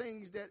that the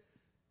things that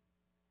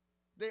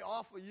they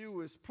offer you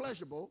is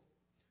pleasurable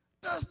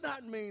does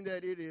not mean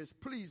that it is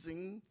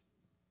pleasing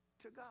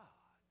to God.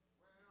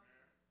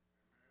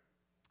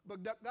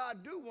 But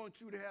God do want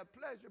you to have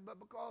pleasure, but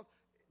because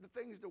the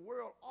things the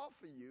world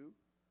offer you,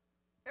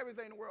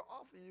 everything the world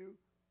offer you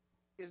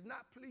is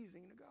not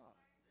pleasing to God.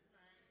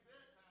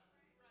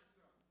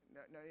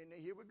 Now,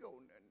 here we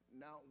go.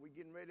 Now we're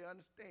getting ready to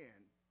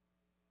understand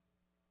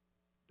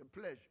the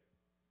pleasure.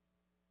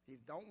 He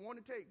don't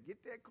want to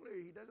get that clear.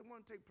 He doesn't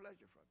want to take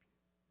pleasure from you.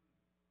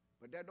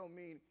 But that don't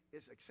mean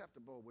it's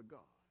acceptable with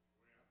God.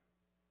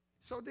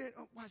 So then,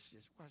 watch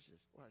this.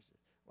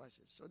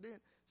 So then,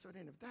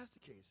 if that's the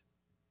case,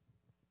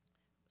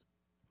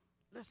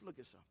 let's look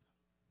at something.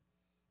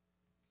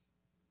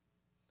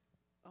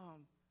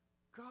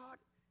 God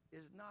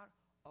is not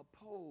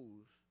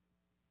opposed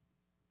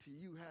to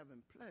you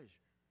having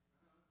pleasure.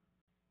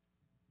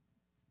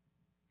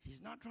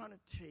 He's not trying to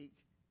take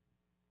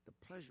the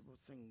pleasurable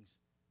things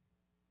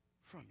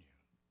from you.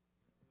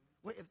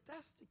 Well, if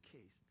that's the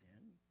case,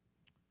 then,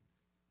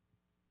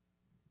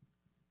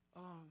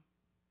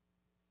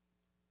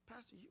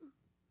 Pastor,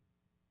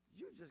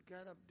 you just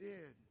got up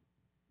there and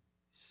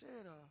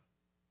said,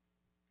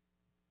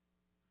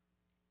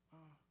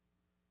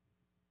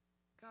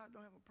 God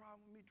don't have a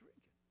problem with me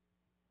drinking.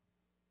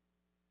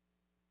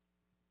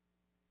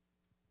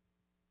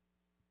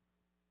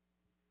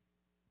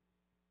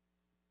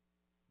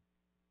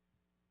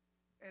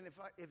 And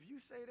if you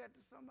say that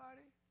to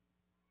somebody,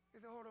 they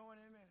say, hold on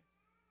a minute.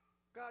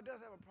 God does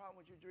have a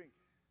problem with you drinking.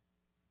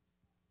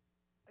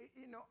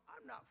 You know,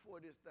 I'm not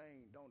for this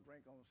thing, don't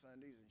drink on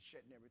Sundays and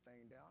shutting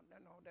everything down.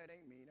 No, that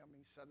ain't me. I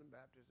mean, Southern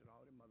Baptists and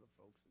all them other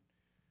folks and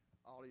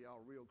all of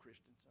y'all real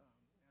Christians.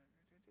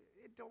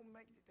 It don't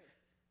make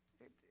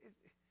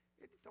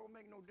it don't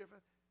make no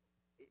difference.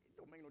 It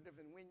don't make no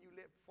difference when you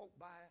let folk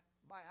buy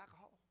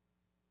alcohol.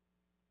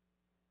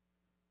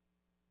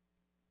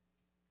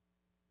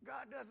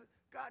 God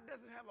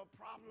doesn't have a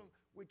problem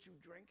with you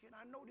drinking.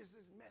 I know this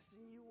is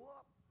messing you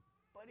up,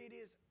 but it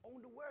is on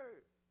the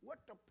word. What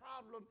the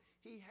problem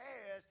he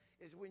has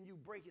is when you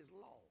break his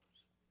laws.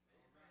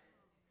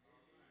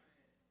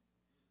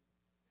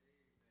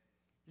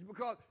 Amen.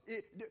 Because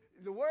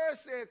the word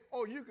says,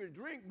 oh, you can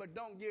drink, but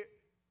don't get,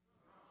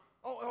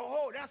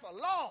 that's a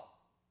law.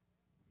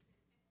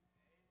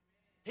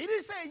 He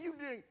didn't say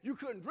you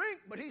couldn't drink,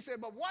 but he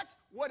said, but watch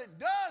what it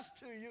does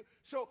to you.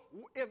 So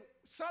if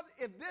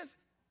this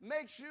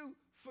makes you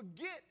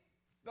forget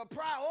the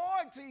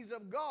priorities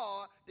of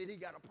God, then he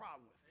got a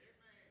problem with it.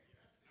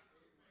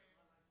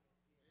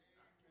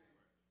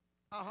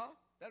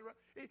 That's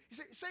right.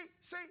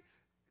 See,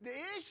 the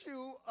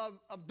issue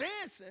of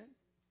dancing,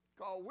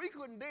 because we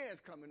couldn't dance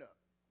coming up.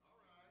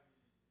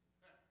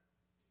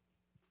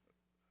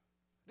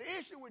 The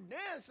issue with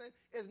dancing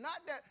is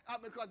not that,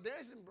 because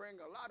dancing brings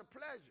a lot of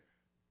pleasure.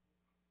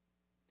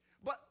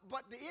 But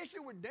the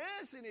issue with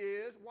dancing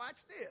is,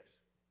 watch this.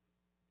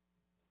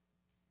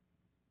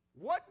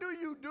 What do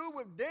you do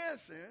with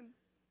dancing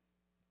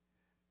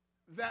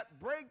that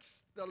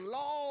breaks the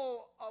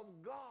law of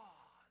God?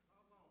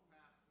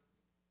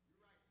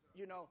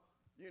 You know,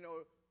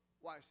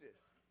 watch this.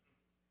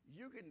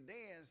 You can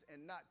dance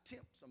and not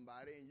tempt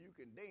somebody, and you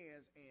can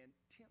dance and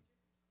tempt.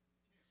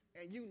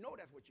 And you know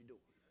that's what you're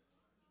doing.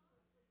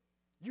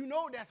 You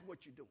know that's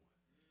what you're doing.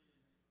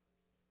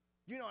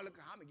 You know, look,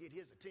 I'm going to get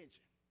his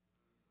attention.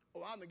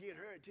 Or I'm going to get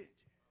her attention.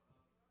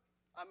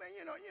 I mean,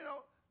 you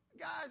know,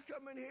 guys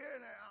come in here,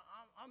 and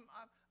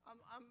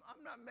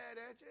I'm not mad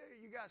at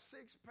you. You got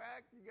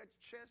six-pack, you got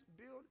your chest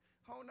built,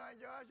 whole 9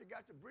 yards, you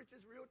got your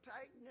britches real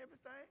tight and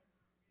everything.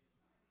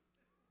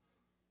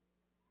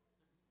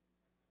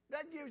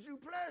 That gives you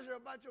pleasure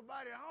about your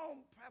body. I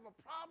don't have a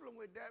problem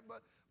with that,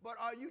 but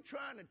are you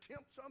trying to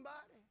tempt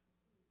somebody?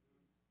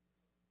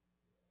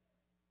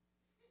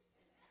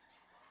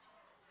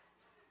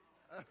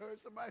 I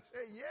heard somebody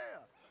say,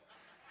 yeah.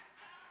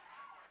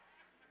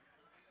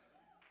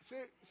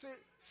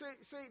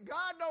 See,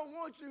 God don't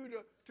want you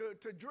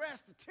to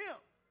dress to tempt.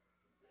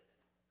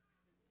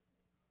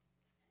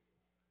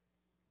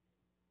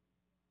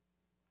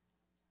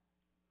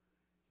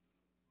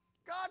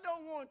 God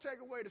don't want to take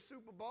away the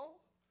Super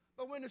Bowl.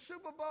 But when the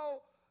Super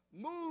Bowl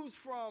moves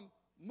from,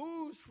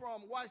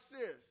 watch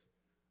this,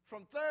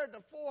 from third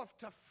to fourth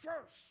to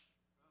first.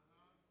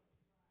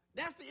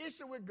 That's the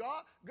issue with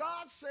God.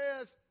 God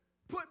says,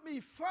 put me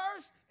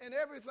first in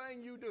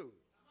everything you do.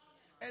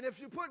 And if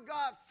you put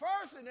God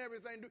first in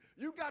everything,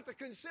 you got to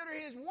consider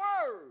his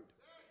word.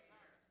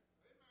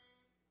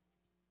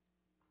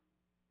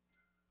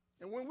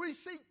 And when we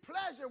seek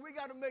pleasure, we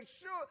got to make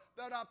sure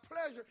that our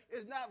pleasure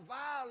is not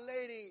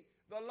violating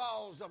the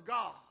laws of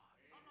God.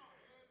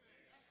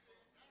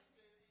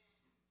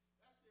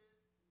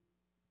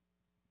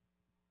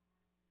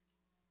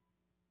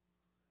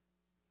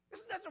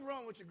 There's nothing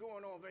wrong with you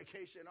going on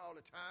vacation all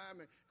the time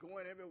and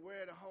going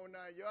everywhere the whole 9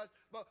 yards.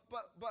 But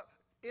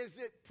is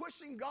it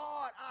pushing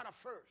God out of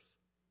first?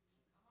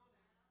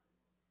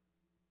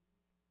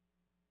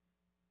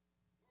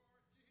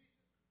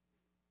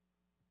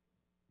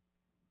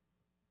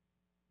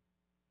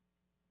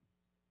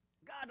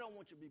 God don't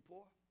want you to be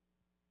poor.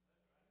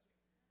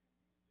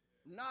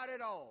 Not at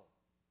all.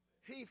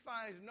 He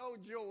finds no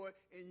joy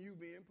in you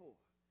being poor.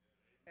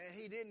 And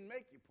he didn't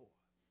make you poor.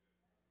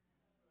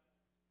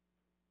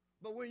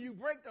 But when you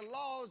break the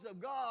laws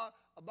of God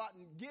about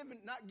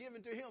not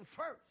giving to him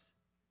first,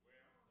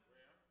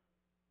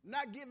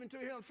 not giving to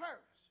him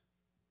first.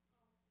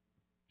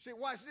 See,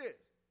 watch this.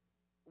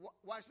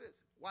 Watch this.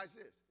 Watch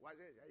this. Watch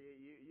this.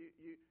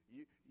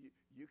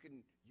 You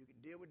can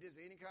deal with this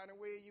any kind of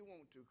way you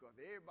want to, because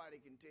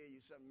everybody can tell you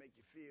something make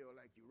you feel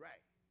like you're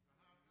right.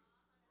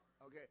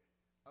 Okay.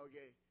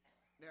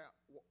 Now,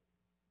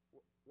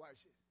 watch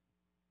this.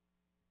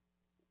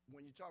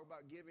 When you talk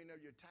about giving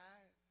of your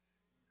tithe,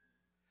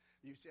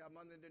 you say, I'm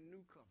under the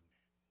new covenant.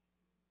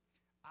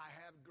 I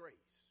have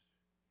grace.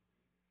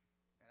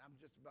 And I'm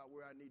just about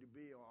where I need to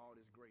be on all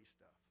this grace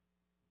stuff.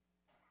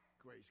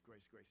 Grace.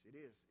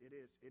 It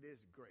is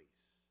grace.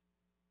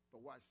 But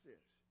watch this.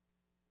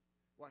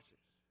 Watch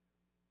this.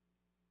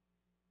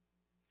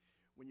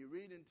 When you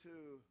read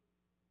into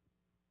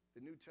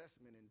the New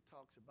Testament and it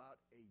talks about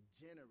a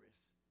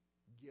generous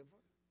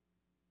giver,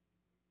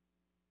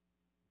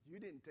 you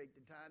didn't take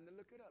the time to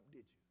look it up,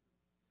 did you?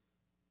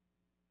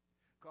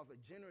 Because a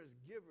generous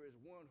giver is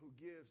one who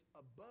gives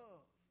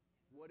above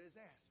what is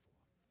asked for.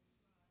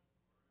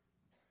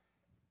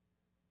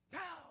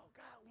 Now,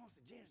 God wants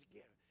a generous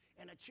giver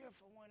and a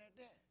cheerful one at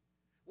that.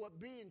 Well,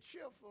 being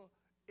cheerful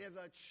is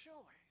a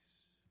choice.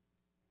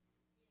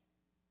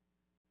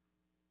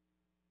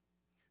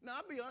 Now,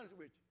 I'll be honest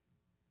with you.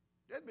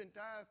 There's been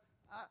times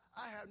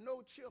I have no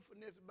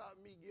cheerfulness about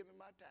me giving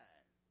my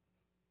tithe.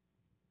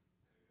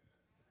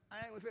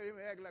 I ain't going to sit here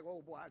and act like,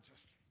 oh, boy, I'm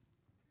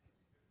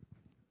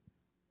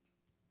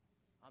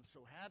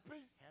so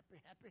happy.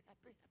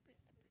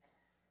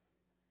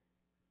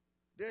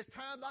 There's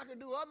times I can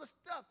do other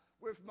stuff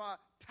with my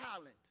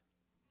talent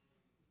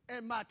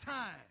and my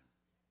time.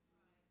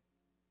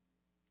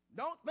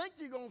 Don't think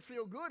you're going to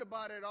feel good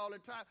about it all the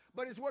time,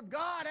 but it's what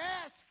God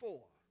asked for.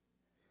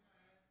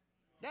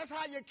 That's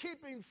how you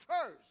keep him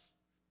first.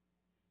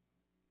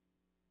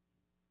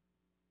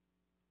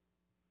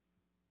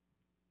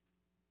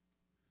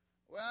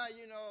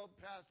 Well,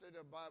 Pastor,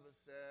 the Bible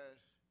says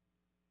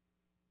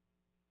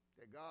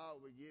that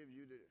God will give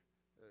you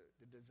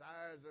the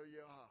desires of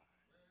your heart.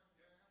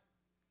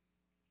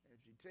 And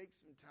if you take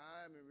some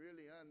time and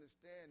really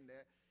understand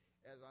that,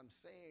 as I'm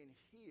saying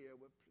here,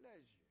 with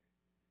pleasure,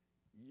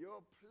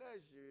 your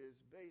pleasure is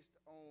based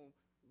on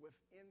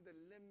within the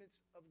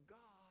limits of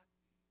God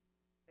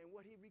and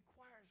what he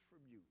requires from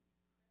you.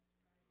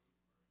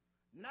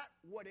 Not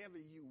whatever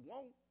you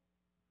want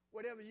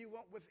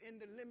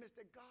within the limits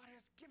that God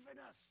has given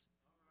us.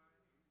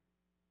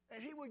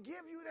 And he will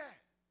give you that.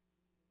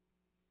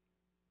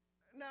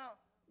 Now,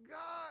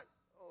 God,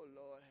 oh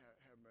Lord,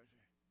 have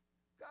mercy.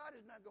 God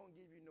is not going to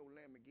give you no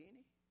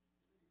Lamborghini.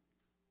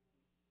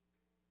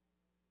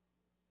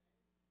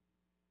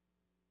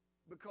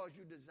 Because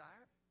you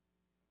desire.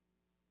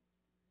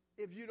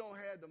 If you don't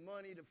have the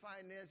money, the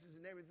finances,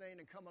 and everything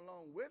to come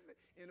along with it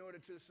in order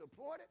to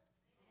support it.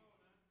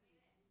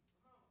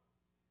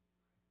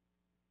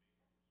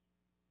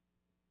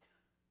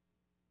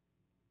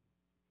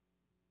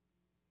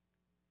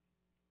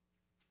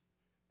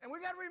 And we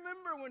got to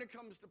remember, when it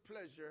comes to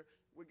pleasure,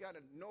 we got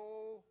to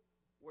know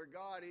where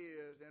God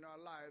is in our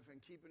life and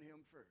keeping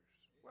him first.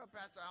 Well,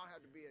 Pastor, I don't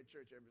have to be at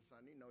church every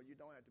Sunday. No, you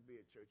don't have to be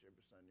at church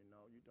every Sunday.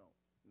 No, you don't.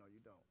 You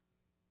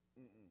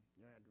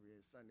don't have to be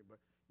at Sunday. But,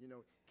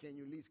 can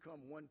you at least come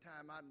one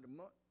time out of the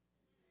month?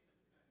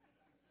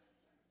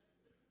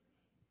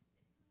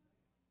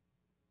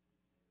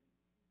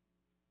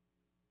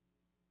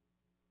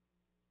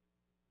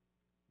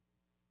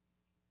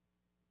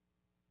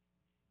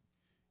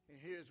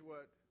 here's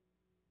what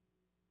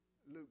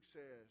Luke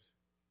says.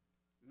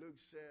 Luke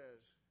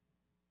says,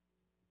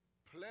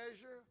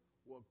 pleasure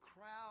will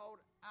crowd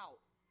out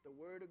the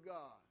word of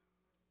God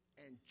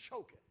and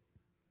choke it.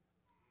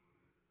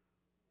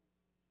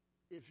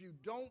 If you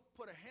don't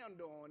put a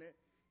handle on it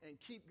and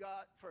keep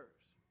God first.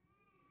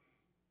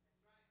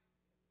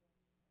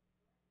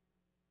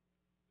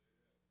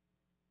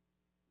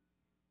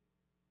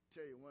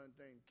 Tell you one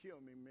thing, kill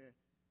me, man.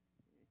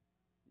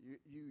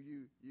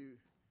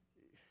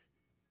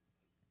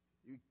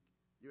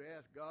 You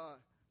ask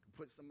God to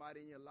put somebody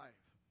in your life.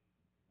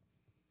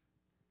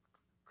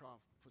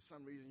 Cause for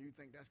some reason you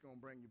think that's going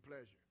to bring you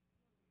pleasure.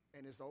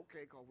 And it's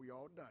okay because we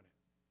all done it.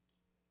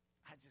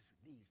 I just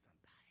need somebody.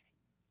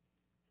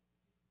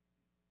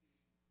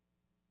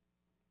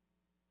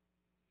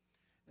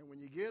 And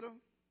when you get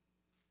them,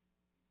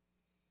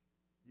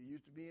 you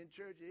used to be in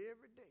church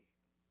every day.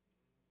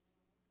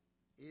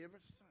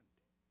 Every Sunday.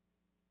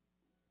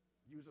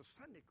 You was a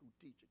Sunday school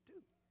teacher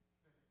too.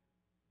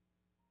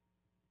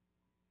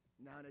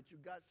 Now that you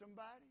got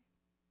somebody,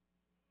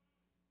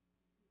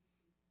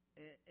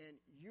 and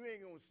you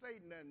ain't going to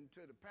say nothing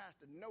to the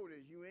pastor,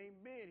 notice you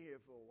ain't been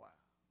here for a while.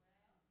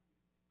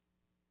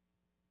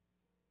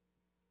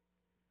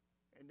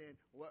 And then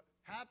what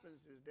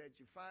happens is that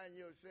you find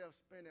yourself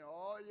spending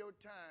all your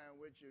time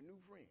with your new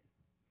friend,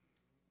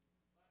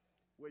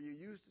 where you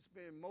used to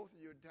spend most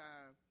of your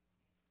time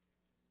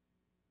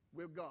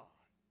with God.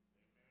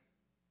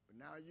 But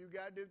now you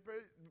got this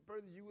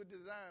person you were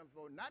designed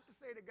for. Not to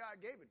say that God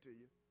gave it to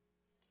you,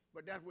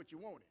 but that's what you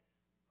wanted.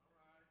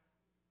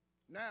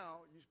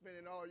 Now you're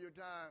spending all your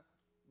time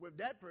with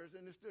that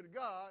person instead of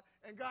God,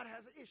 and God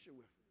has an issue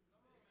with it.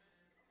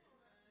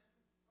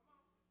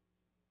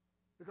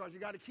 Because you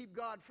got to keep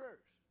God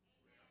first.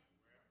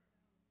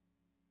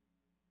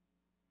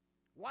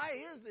 Why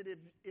is it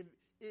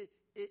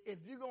if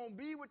you're going to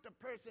be with the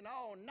person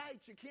all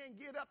night, you can't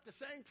get up the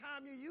same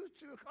time you used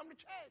to come to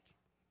church?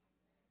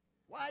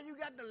 Why you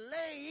got to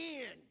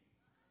lay in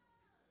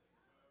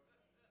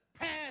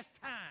past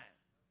time?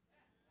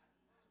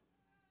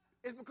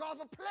 It's because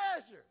of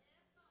pleasure.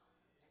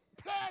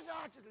 Pleasure,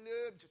 I just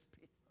love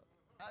people.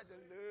 I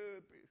just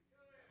love people.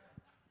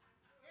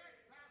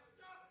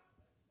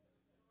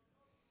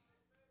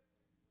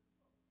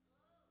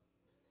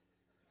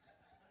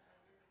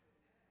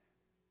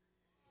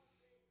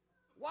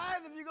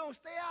 Wives, if you're going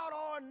to stay out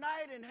all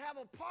night and have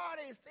a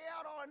party and stay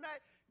out all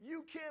night,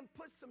 you can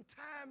put some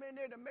time in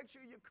there to make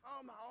sure you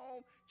come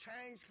home,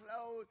 change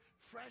clothes,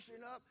 freshen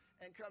up,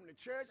 and come to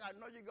church. I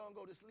know you're going to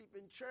go to sleep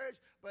in church,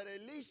 but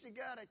at least you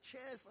got a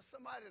chance for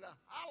somebody to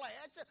holler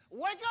at you.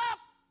 Wake up!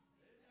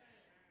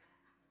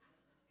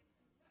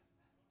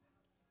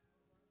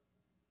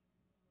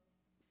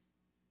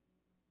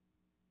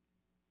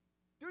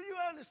 Do you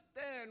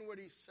understand what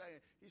he's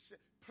saying? He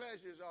said,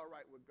 pleasure is all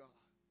right with God.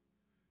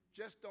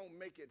 Just don't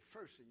make it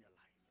first in your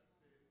life.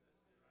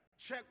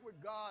 Check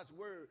with God's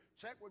word.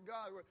 Check with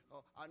God's word.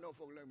 Oh, I know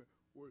folks like me.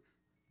 Well,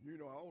 I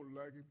don't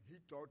like him. He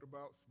talked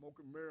about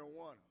smoking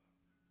marijuana.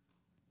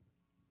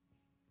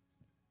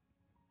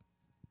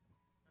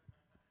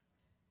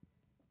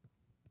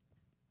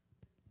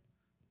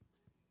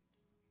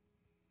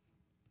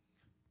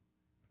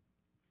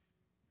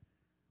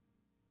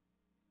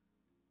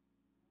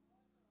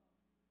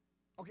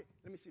 Okay,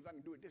 let me see if I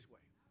can do it this way.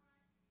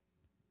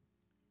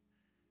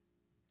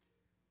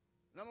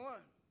 Number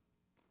one,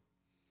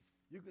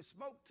 you can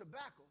smoke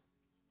tobacco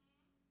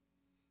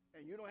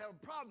and you don't have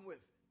a problem with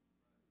it.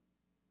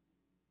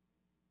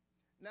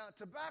 Now,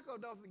 tobacco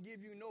doesn't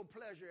give you no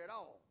pleasure at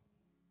all.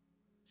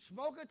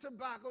 Smoking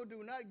tobacco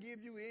do not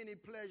give you any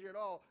pleasure at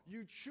all.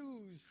 You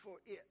choose for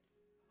it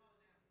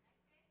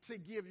to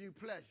give you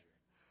pleasure.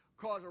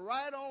 Because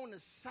right on the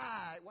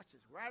side, watch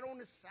this, right on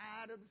the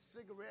side of the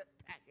cigarette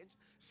package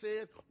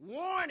says,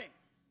 warning.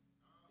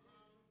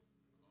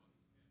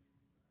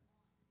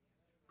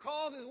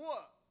 Causes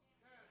what?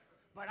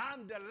 But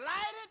I'm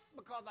delighted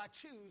because I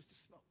choose to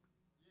smoke.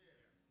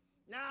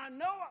 Now I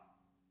know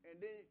it.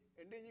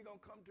 And then you're going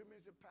to come to me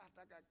and say,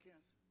 Pastor, I got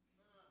cancer.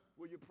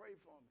 Will you pray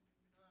for me?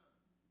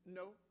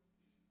 No.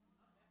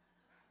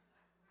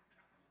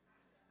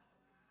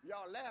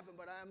 Y'all laughing,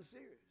 but I am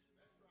serious.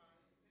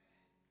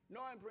 No,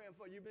 I'm praying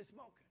for you. You've been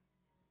smoking.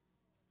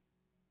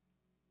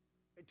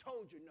 It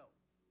told you no.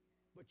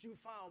 But you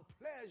found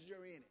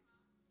pleasure in it.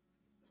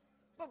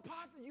 But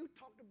Pastor, you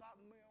talked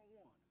about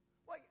marijuana.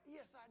 Well,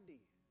 yes, I did.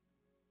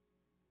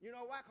 You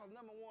know why? Because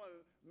number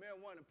one,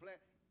 marijuana plant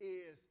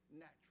is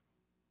natural.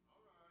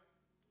 All right.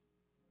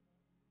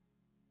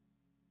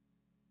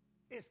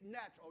 It's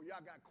natural. Oh,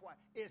 y'all got quiet.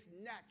 It's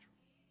natural.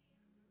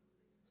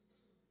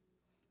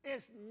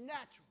 It's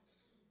natural.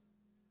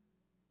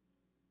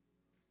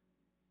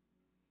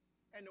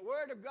 And the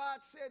word of God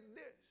said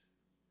this.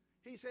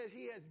 He said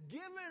he has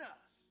given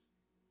us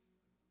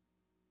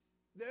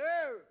the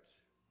herbs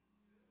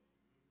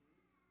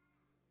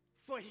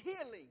for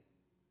healing.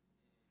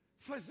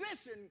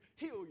 Physician,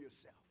 heal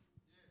yourself.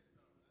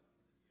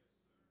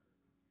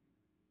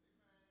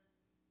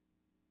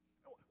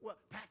 Well,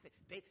 Pastor,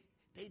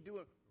 they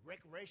doing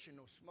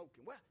recreational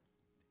smoking. Well,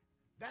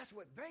 that's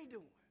what they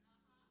doing.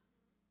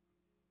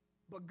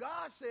 But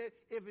God said,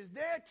 if it's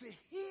there to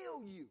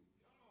heal you,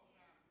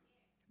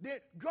 then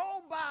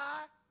go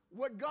by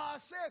what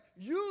God said.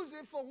 Use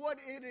it for what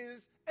it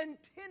is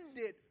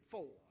intended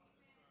for.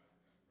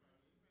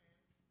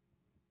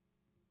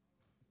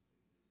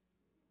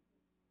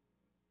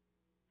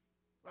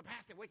 But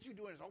Pastor, what you're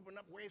doing is open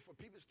up ways for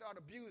people to start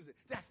abusing.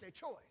 That's their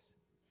choice.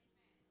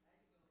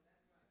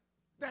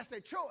 That's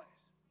their choice.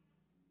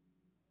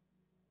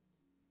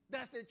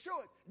 That's their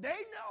choice. They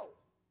know.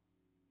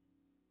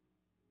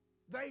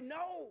 They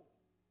know.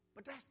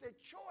 But that's their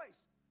choice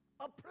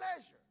of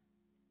pleasure.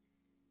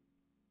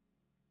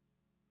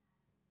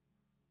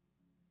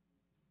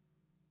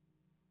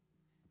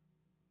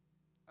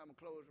 I'm going to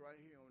close right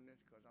here on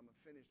this because I'm going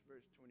to finish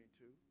verse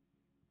 22.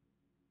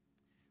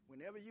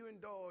 Whenever you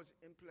indulge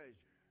in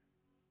pleasure,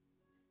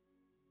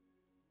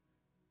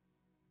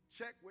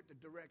 check with the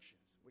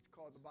directions, which is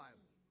called the Bible.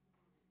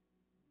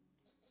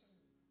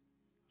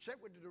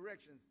 Check with the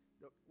directions,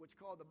 which is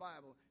called the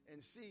Bible,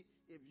 and see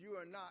if you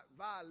are not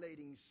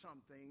violating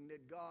something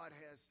that God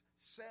has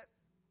set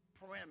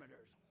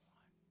parameters on.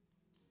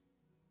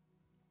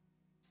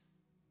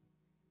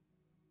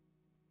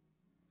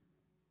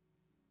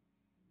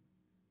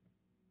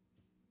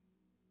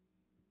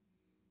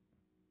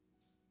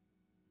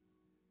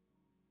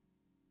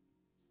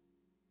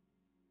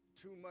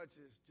 Too much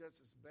is just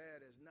as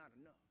bad as not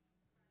enough.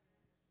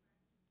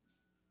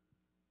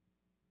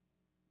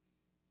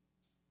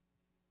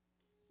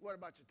 What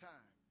about your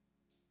time?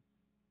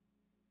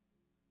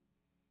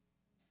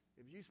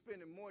 If you're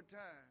spending more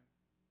time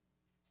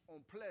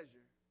on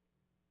pleasure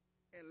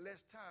and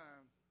less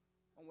time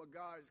on what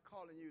God is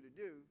calling you to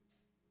do,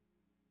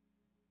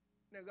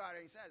 then God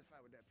ain't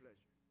satisfied with that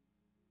pleasure.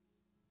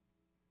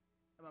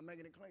 Am I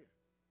making it clear?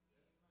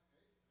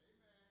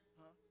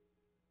 Huh?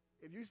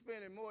 If you're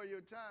spending more of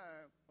your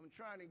time on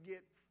trying to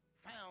get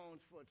found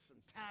for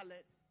some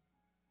talent,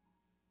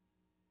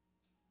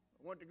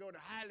 want to go to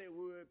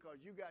Hollywood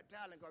because you got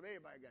talent, because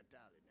everybody got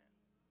talent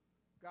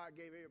now. God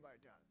gave everybody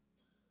talent.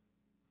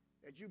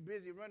 That you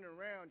busy running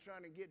around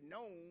trying to get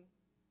known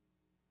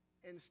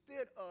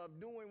instead of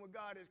doing what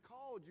God has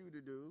called you to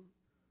do,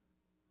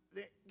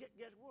 then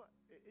guess what?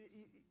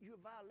 You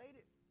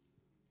violated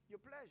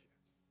your pleasure,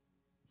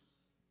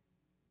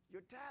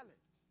 your talent.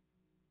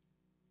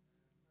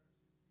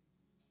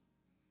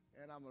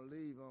 And I'm going to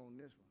leave on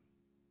this one.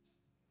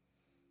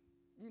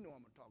 You know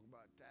I'm going to talk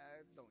about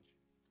tithes, don't you?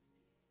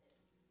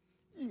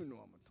 You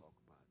know I'm going to talk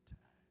about tithe.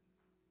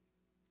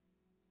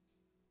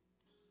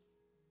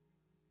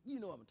 You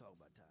know I'm going to talk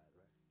about tithe,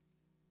 right?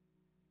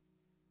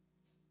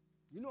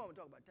 You know I'm going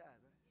to talk about tithe,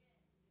 right?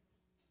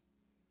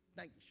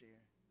 Thank you,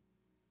 Sharon.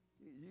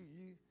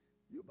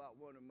 You're about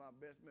one of my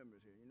best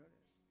members here. You know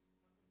that?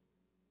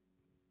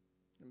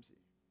 Let me see.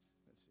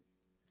 Let's see.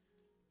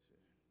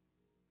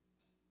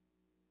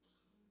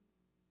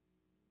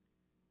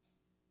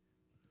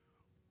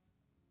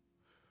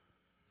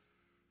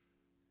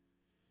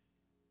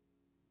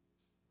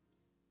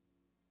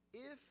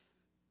 If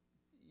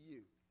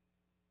you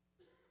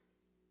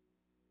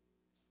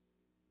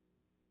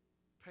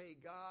pay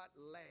God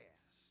last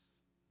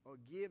or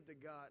give to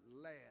God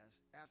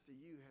last after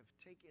you have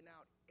taken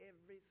out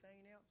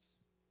everything else,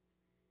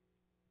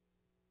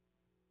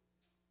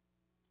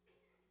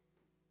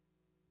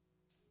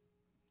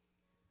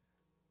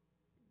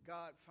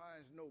 God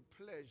finds no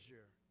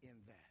pleasure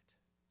in that.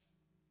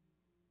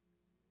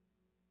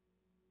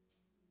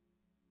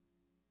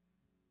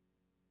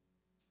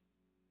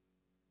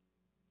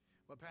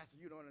 But Pastor,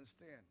 you don't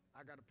understand.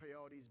 I got to pay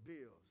all these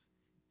bills.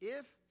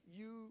 If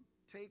you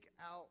take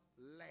out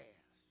last,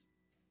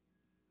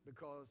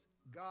 because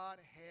God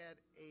had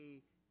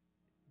a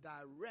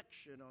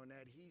direction on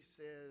that, he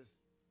says,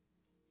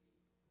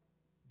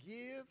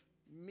 give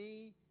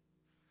me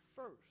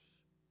first.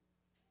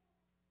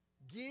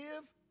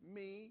 Give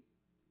me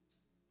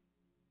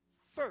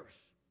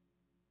first.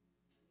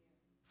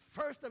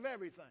 First of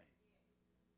everything.